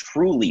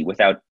truly,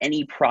 without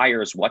any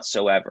priors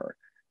whatsoever,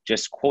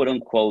 just quote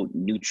unquote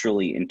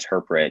neutrally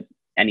interpret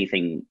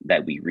anything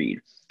that we read.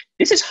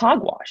 This is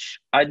hogwash.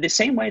 The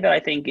same way that I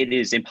think it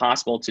is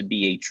impossible to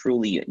be a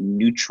truly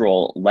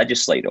neutral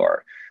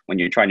legislator when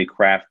you're trying to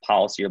craft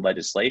policy or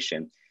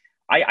legislation.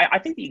 I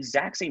think the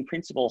exact same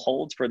principle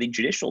holds for the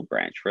judicial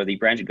branch, for the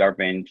branch of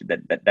government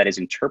that is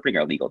interpreting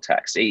our legal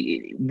text.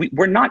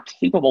 We're not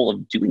capable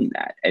of doing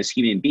that as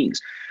human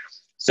beings.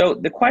 So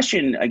the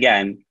question,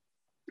 again,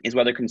 is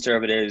whether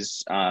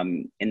conservatives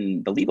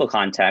in the legal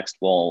context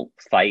will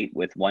fight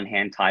with one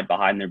hand tied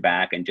behind their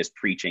back and just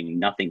preaching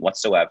nothing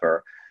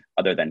whatsoever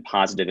other than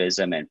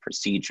positivism and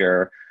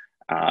procedure,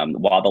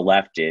 while the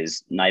left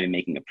is not even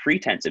making a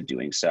pretense of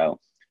doing so,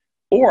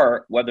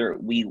 or whether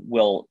we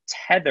will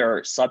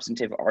tether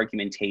substantive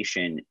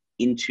argumentation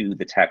into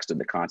the text of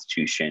the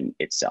Constitution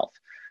itself.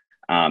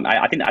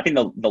 I think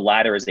the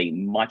latter is a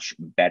much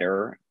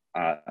better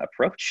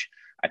approach.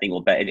 I think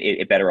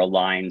it better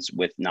aligns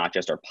with not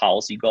just our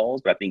policy goals,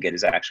 but I think it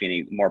is actually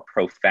in a more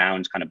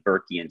profound kind of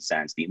Burkean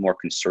sense, the more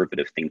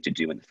conservative thing to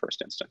do in the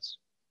first instance.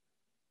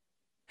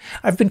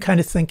 I've been kind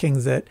of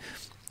thinking that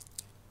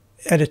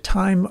at a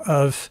time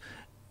of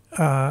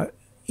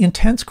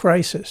intense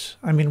crisis,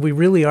 I mean, we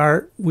really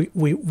are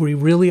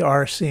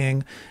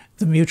seeing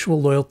the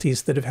mutual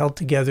loyalties that have held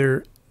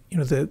together,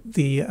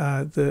 the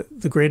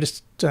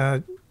greatest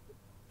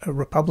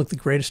republic, the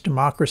greatest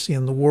democracy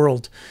in the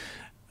world,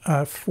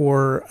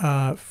 for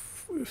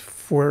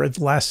the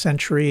last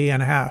century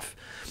and a half.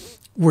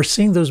 We're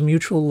seeing those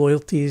mutual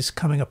loyalties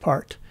coming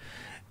apart,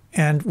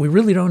 and we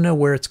really don't know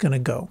where it's going to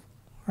go,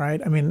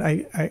 right? I mean,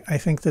 I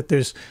think that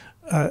there's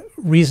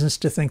reasons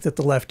to think that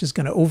the left is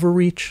going to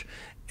overreach,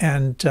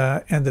 and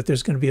that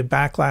there's going to be a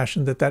backlash,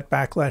 and that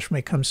backlash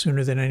may come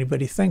sooner than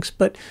anybody thinks.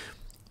 But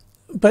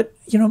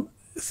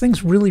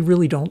things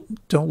really don't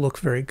look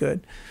very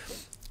good,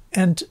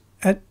 and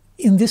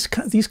in these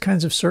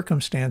kinds of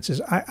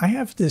circumstances, I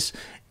have this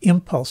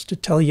impulse to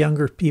tell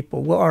younger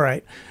people, well, all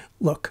right,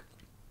 look,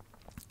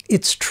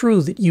 it's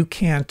true that you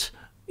can't,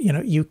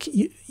 you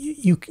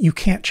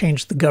can't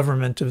change the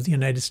government of the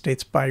United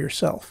States by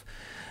yourself.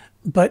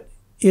 But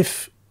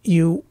if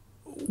you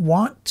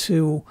want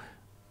to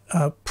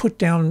put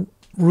down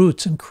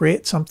roots and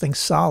create something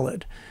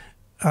solid,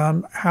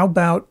 how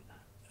about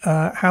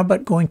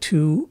going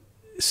to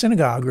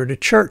synagogue or to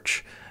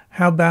church?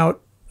 How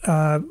about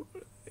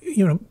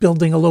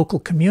building a local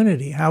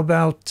community? How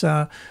about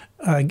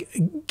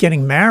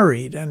getting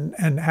married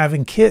and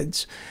having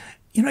kids?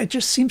 It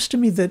just seems to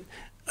me that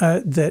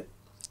that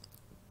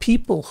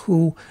people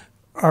who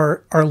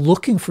are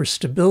looking for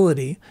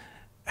stability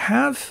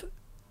have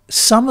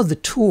some of the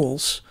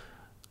tools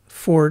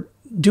for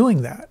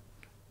doing that,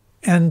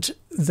 and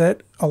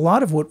that a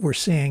lot of what we're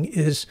seeing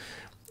is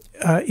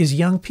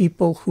young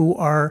people who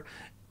are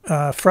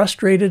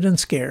frustrated and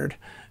scared,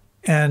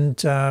 and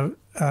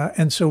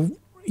so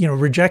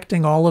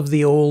rejecting all of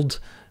the old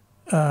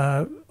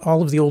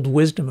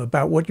wisdom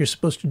about what you're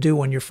supposed to do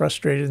when you're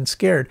frustrated and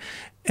scared,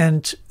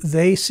 and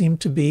they seem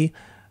to be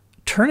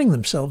turning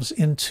themselves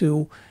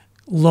into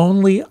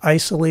lonely,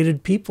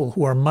 isolated people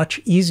who are much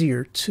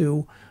easier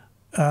to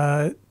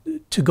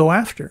go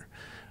after.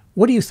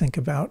 What do you think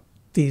about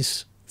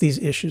these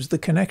issues, the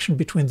connection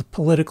between the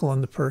political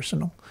and the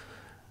personal?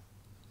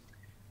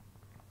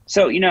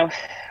 So,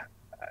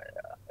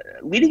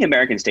 leading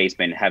American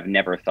statesmen have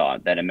never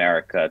thought that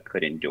America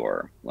could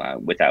endure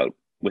without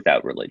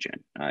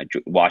religion.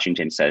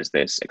 Washington says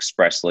this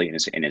expressly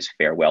in his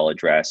farewell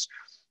address.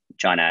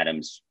 John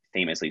Adams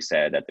famously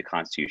said that the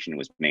Constitution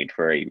was made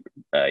for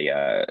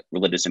a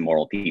religious and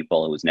moral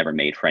people. It was never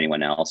made for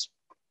anyone else.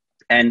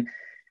 And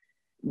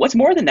what's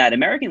more than that,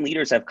 American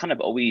leaders have kind of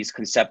always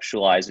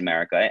conceptualized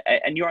America.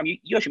 And Yoram,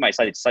 you actually might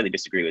slightly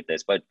disagree with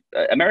this, but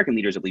American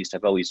leaders at least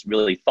have always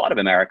really thought of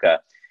America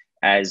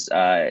as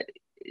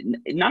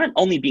not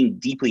only being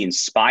deeply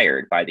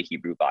inspired by the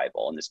Hebrew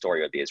Bible and the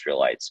story of the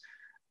Israelites,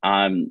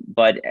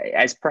 but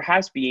as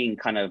perhaps being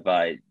kind of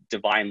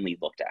divinely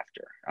looked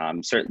after.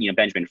 Certainly,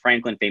 Benjamin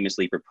Franklin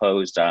famously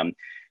proposed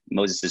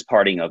Moses'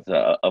 parting of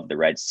the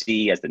Red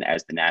Sea as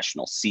the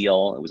national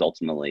seal. It was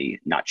ultimately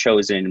not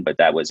chosen, but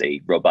that was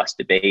a robust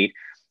debate.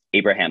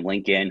 Abraham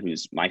Lincoln,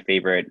 who's my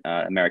favorite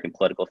American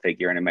political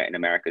figure in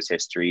America's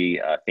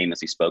history,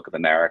 famously spoke of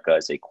America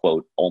as a,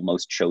 quote,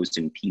 almost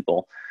chosen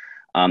people.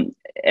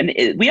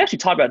 We actually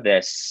talked about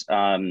this,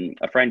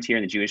 a friend here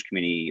in the Jewish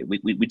community,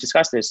 we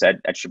discussed this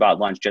at Shabbat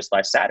lunch just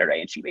last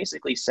Saturday, and she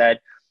basically said,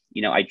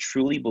 I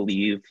truly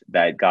believe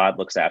that God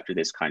looks after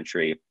this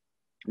country,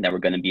 and that we're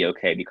going to be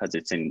okay because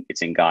it's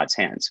in God's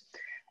hands.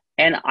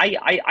 And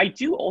I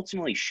do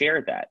ultimately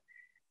share that.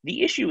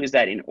 The issue is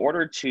that in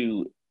order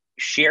to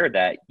share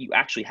that, you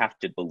actually have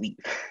to believe.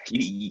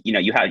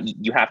 You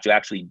have to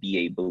actually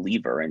be a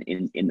believer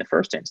in the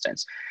first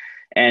instance.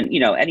 And,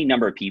 any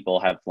number of people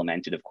have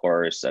lamented, of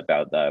course,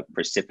 about the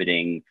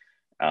precipitating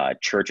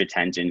church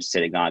attendance,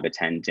 synagogue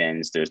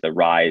attendance. There's the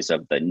rise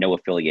of the no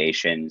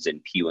affiliations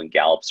and Pew and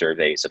Gallup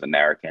surveys of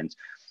Americans.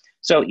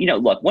 So,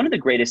 look, one of the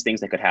greatest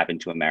things that could happen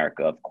to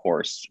America, of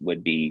course,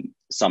 would be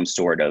some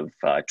sort of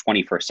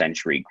 21st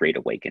century Great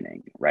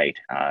Awakening, right?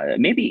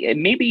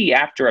 Maybe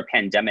after a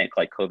pandemic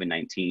like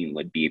COVID-19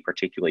 would be a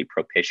particularly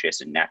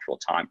propitious and natural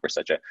time for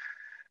such a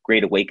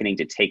Great Awakening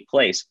to take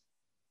place.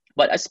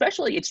 But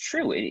especially, it's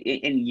true,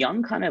 in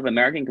young kind of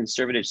American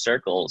conservative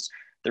circles,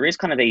 there is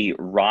kind of a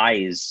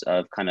rise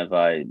of kind of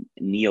a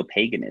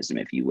neo-paganism,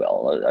 if you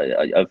will,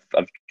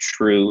 of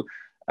true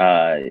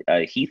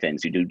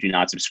heathens who do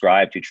not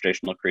subscribe to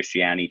traditional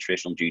Christianity,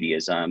 traditional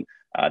Judaism.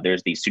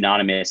 There's the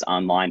pseudonymous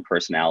online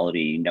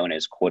personality known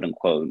as quote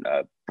unquote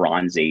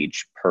Bronze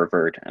Age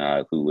pervert,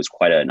 who was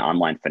quite an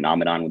online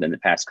phenomenon within the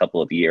past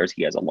couple of years.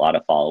 He has a lot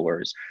of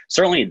followers.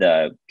 Certainly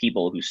the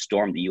people who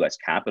stormed the US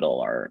Capitol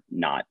are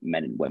not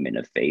men and women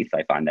of faith.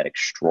 I find that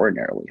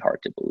extraordinarily hard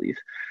to believe.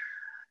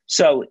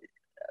 So,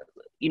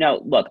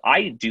 look,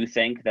 I do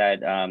think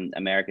that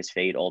America's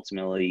fate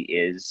ultimately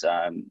is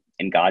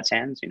in God's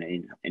hands,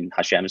 in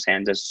Hashem's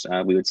hands, as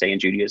we would say in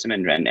Judaism.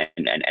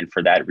 And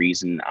for that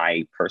reason,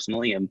 I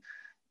personally am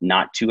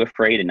not too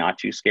afraid and not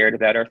too scared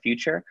about our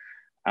future.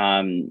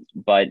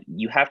 But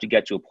you have to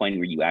get to a point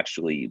where you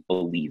actually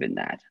believe in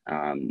that.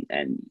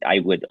 And I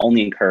would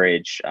only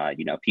encourage,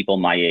 people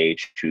my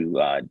age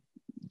who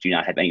do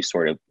not have any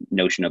sort of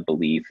notion of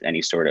belief,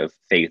 any sort of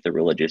faith or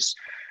religious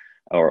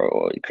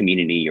or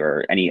community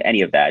or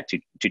any of that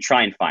to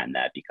try and find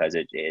that, because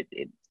it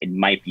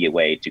might be a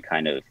way to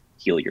kind of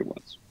heal your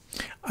wounds.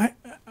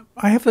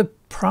 I have a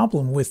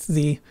problem with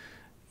the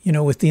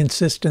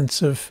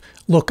insistence of,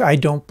 look, I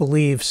don't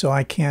believe, so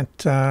I can't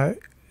go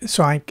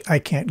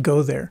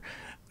there.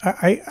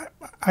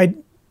 I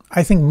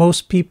think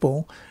most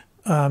people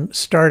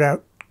start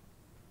out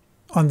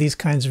on these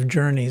kinds of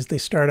journeys. They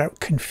start out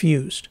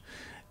confused,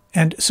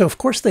 and so of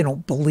course they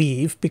don't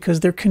believe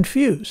because they're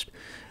confused.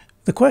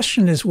 The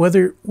question is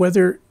whether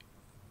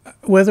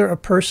a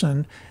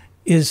person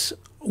is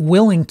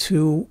willing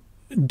to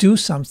do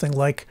something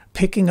like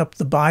picking up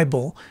the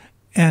Bible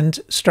and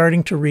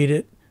starting to read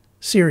it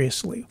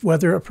seriously,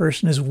 whether a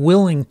person is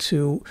willing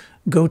to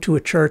go to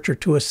a church or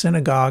to a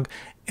synagogue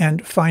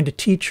and find a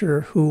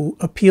teacher who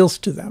appeals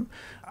to them.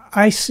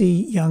 I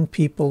see young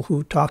people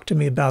who talk to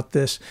me about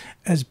these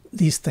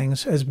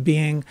things as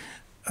being,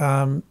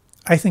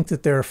 I think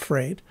that they're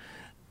afraid.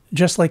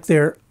 Just like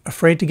they're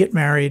afraid to get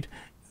married,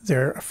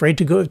 They're afraid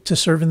to go to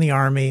serve in the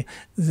army.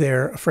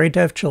 They're afraid to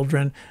have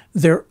children.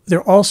 They're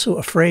also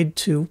afraid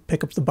to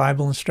pick up the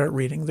Bible and start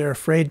reading. They're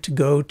afraid to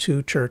go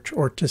to church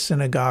or to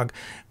synagogue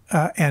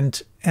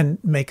and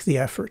make the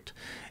effort.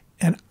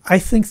 And I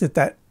think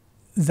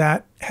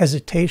that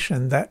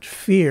hesitation, that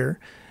fear,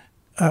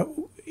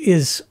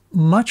 is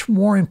much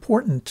more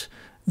important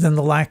than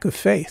the lack of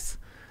faith,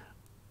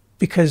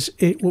 because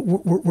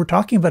we're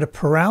talking about a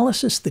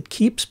paralysis that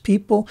keeps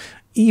people,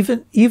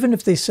 even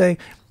if they say,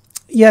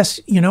 yes,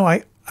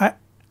 I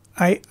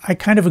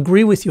kind of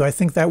agree with you, I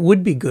think that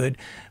would be good,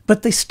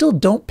 but they still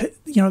don't,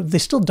 they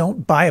still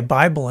don't buy a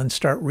Bible and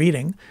start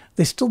reading.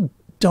 They still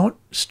don't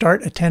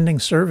start attending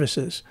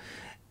services.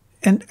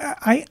 And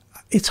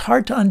it's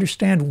hard to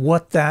understand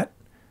what that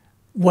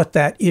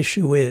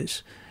issue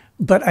is.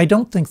 But I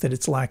don't think that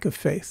it's lack of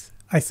faith.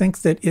 I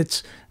think that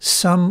it's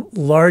some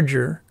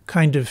larger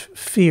kind of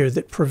fear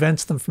that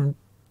prevents them from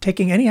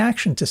taking any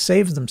action to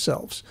save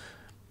themselves.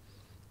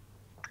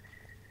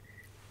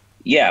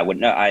 Yeah, well,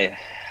 no, I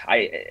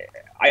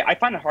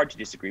find it hard to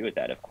disagree with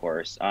that, of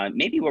course.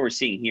 Maybe what we're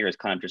seeing here is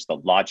kind of just the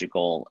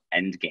logical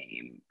end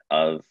game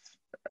of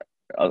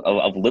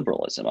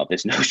liberalism, of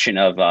this notion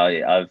of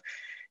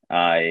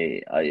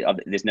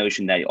this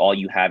notion that all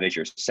you have is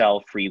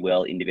yourself, free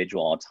will,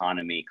 individual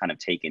autonomy, kind of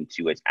taken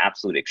to its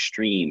absolute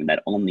extreme,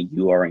 that only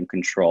you are in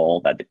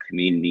control, that the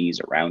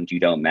communities around you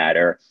don't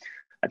matter,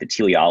 that the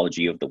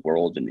teleology of the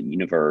world and the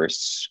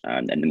universe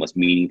and the most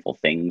meaningful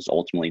things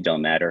ultimately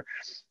don't matter.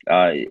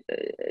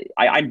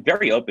 I'm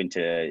very open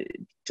to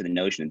the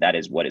notion that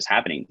is what is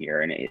happening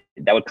here, and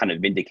that would kind of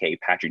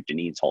vindicate Patrick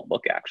Deneen's whole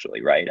book,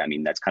 actually, right? I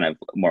mean, that's kind of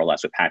more or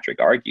less what Patrick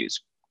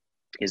argues,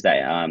 is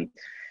that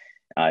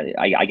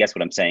I guess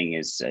what I'm saying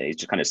is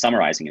just kind of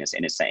summarizing in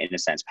a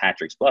sense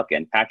Patrick's book,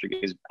 and Patrick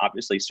is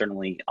obviously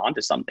certainly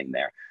onto something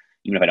there,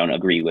 even if I don't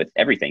agree with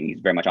everything. He's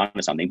very much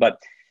onto something. But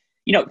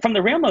from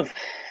the realm of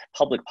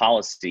public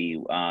policy,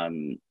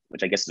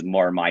 which I guess is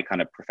more my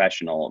kind of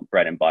professional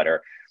bread and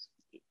butter,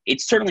 it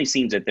certainly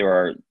seems that there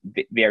are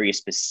various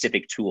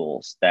specific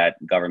tools that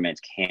governments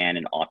can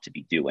and ought to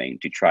be doing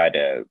to try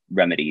to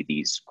remedy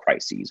these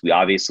crises. We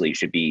obviously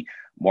should be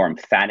more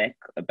emphatic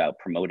about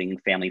promoting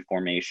family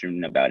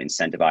formation, about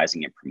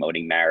incentivizing and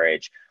promoting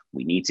marriage.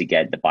 We need to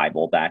get the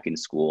Bible back in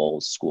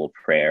schools, school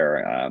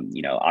prayer.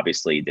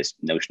 Obviously this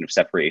notion of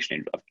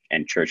separation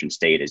and church and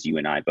state, as you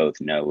and I both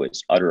know,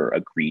 is utter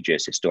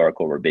egregious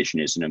historical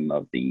revisionism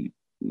of the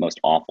most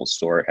awful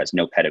sort, has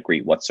no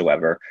pedigree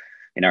whatsoever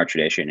in our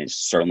tradition, is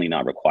certainly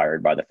not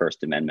required by the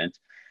First Amendment.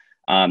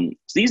 So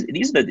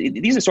these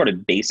are sort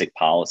of basic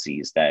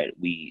policies that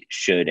we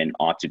should and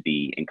ought to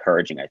be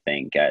encouraging, I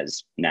think,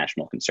 as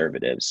national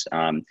conservatives.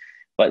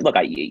 But look,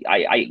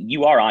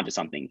 you are onto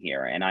something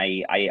here, and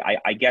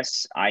I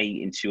guess I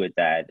intuit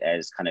that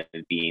as kind of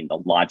being the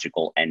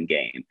logical end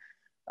game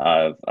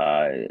of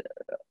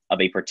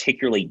a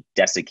particularly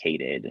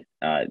desiccated,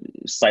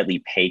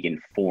 slightly pagan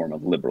form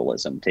of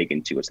liberalism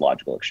taken to its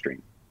logical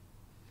extreme.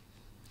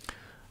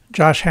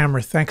 Josh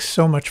Hammer, thanks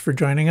so much for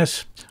joining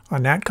us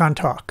on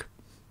NatConTalk.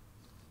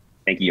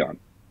 Thank you, Yoram.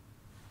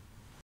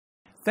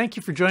 Thank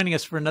you for joining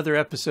us for another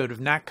episode of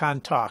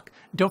NatConTalk.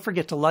 Don't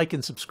forget to like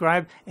and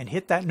subscribe and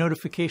hit that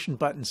notification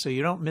button so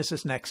you don't miss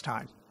us next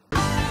time.